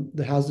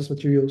the hazardous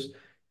materials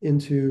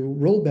into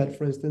roll bed,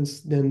 for instance,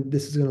 then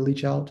this is going to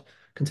leach out,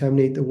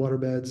 contaminate the water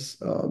beds,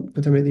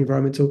 contaminate the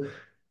environment. So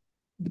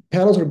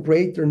panels are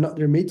great.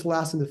 They're made to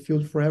last in the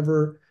field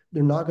forever.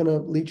 They're not going to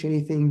leach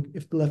anything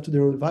if left to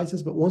their own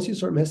devices. But once you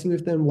start messing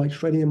with them, like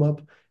shredding them up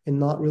and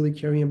not really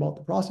caring about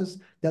the process,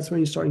 that's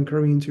when you start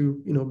incurring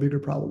into bigger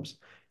problems.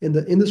 And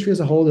the industry as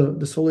a whole,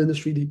 the solar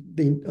industry,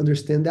 they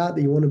understand that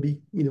they want to be,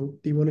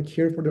 they want to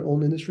care for their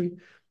own industry.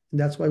 And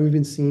that's why we've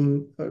been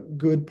seeing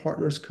good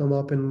partners come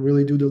up and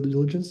really do due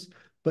diligence.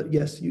 But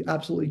yes, you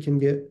absolutely can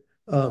get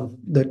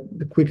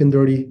the quick and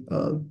dirty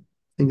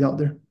thing out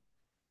there.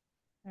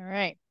 All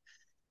right.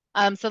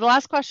 So the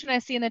last question I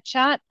see in the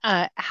chat,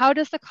 how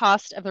does the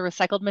cost of the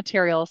recycled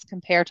materials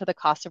compare to the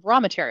cost of raw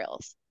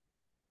materials?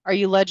 Are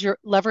you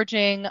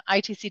leveraging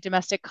ITC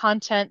domestic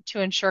content to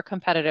ensure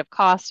competitive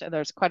cost? And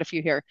there's quite a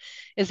few here.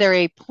 Is there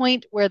a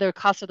point where the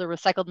cost of the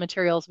recycled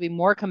materials will be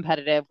more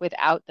competitive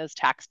without those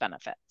tax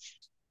benefits?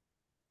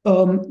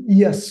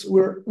 Yes,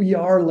 we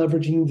are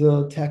leveraging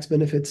the tax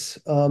benefits.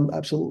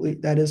 Absolutely.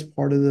 That is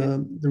part of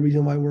the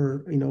reason why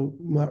we're,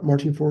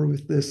 marching forward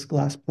with this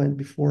glass plant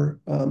before.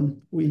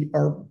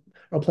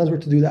 Our plans were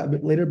to do that a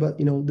bit later, but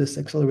this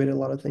accelerated a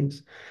lot of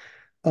things.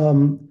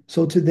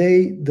 So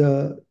today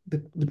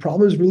the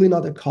problem is really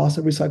not the cost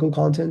of recycled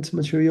content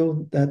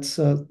material. That's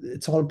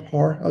it's on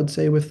par, I would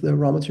say, with the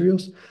raw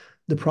materials.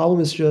 The problem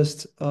is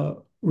just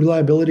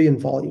reliability and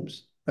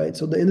volumes, right?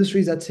 So the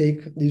industries that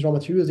take these raw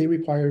materials, they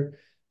require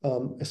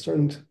a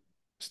certain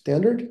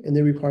standard and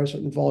they require a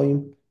certain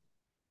volume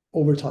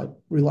over time,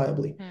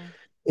 reliably. Hmm.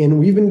 And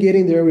we've been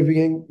getting there. We've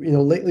been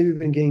getting, lately we've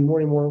been getting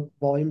more and more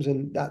volumes,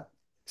 and that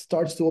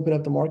starts to open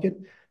up the market.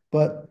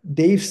 But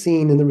they've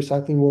seen in the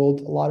recycling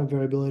world a lot of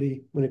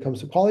variability when it comes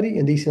to quality,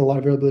 and they've seen a lot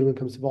of variability when it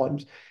comes to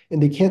volumes.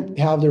 And they can't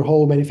have their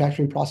whole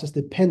manufacturing process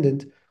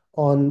dependent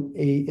on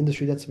a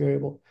industry that's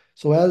variable.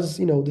 So as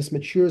this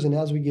matures and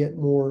as we get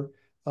more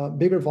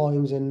bigger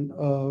volumes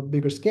and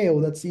bigger scale,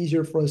 that's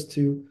easier for us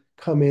to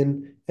come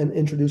in and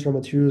introduce our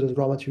materials as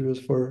raw materials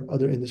for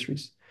other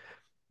industries.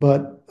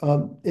 But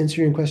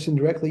answering your question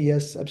directly,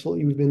 yes,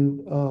 absolutely. We've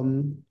been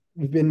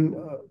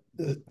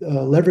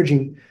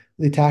leveraging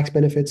the tax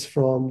benefits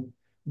from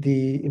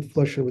the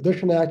Inflation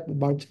Reduction Act, the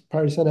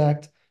Bipartisan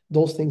Act.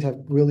 Those things have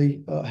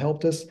really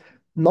helped us,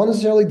 not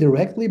necessarily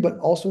directly, but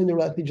also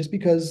indirectly, just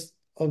because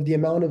of the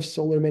amount of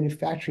solar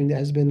manufacturing that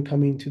has been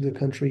coming to the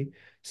country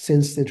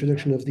since the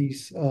introduction of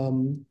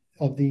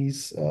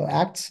these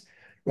acts.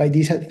 Right,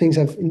 these things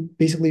have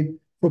basically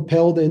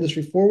propelled the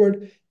industry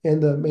forward,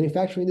 and the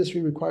manufacturing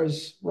industry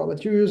requires raw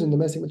materials and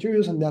domestic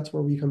materials, and that's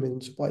where we come in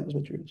and supply those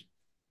materials.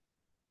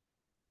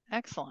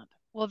 Excellent.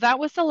 Well, that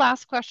was the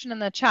last question in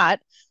the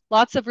chat.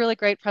 Lots of really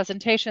great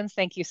presentations.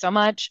 Thank you so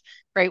much.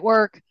 Great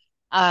work.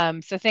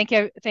 So thank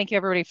you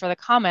everybody for the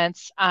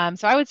comments.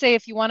 So I would say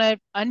if you want to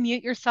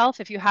unmute yourself,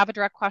 if you have a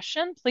direct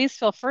question, please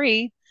feel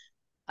free.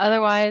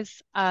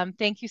 Otherwise,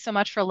 thank you so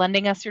much for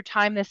lending us your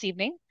time this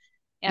evening.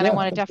 And I Yeah,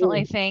 want to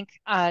definitely absolutely.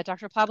 thank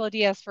Dr. Pablo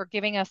Dias for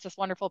giving us this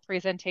wonderful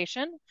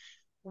presentation.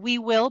 We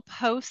will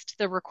post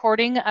the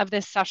recording of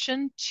this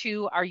session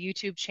to our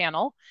YouTube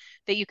channel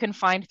that you can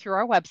find through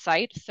our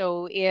website.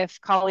 So if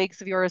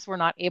colleagues of yours were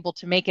not able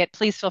to make it,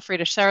 please feel free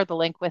to share the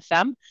link with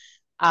them.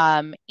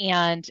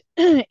 And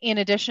in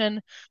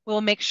addition,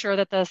 we'll make sure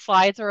that the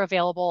slides are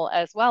available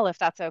as well, if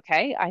that's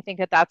okay. I think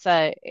that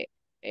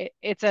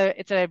it's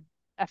a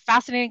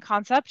fascinating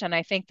concept, and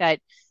I think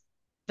that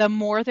the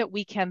more that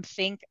we can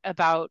think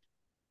about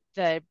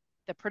the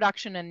the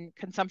production and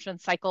consumption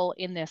cycle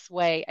in this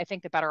way, I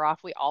think the better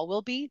off we all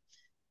will be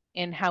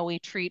in how we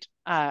treat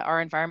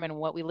our environment and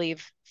what we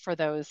leave for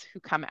those who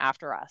come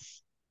after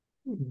us.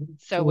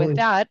 So with Absolutely.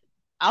 that,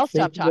 I'll Thanks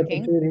stop for the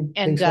talking. opportunity.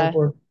 And Thanks all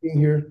for being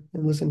here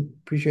and listen.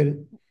 Appreciate it.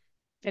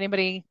 if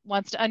anybody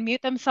wants to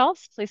unmute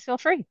themselves, please feel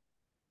free.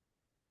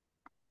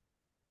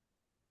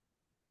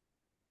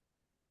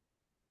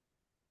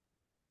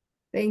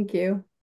 Thank you.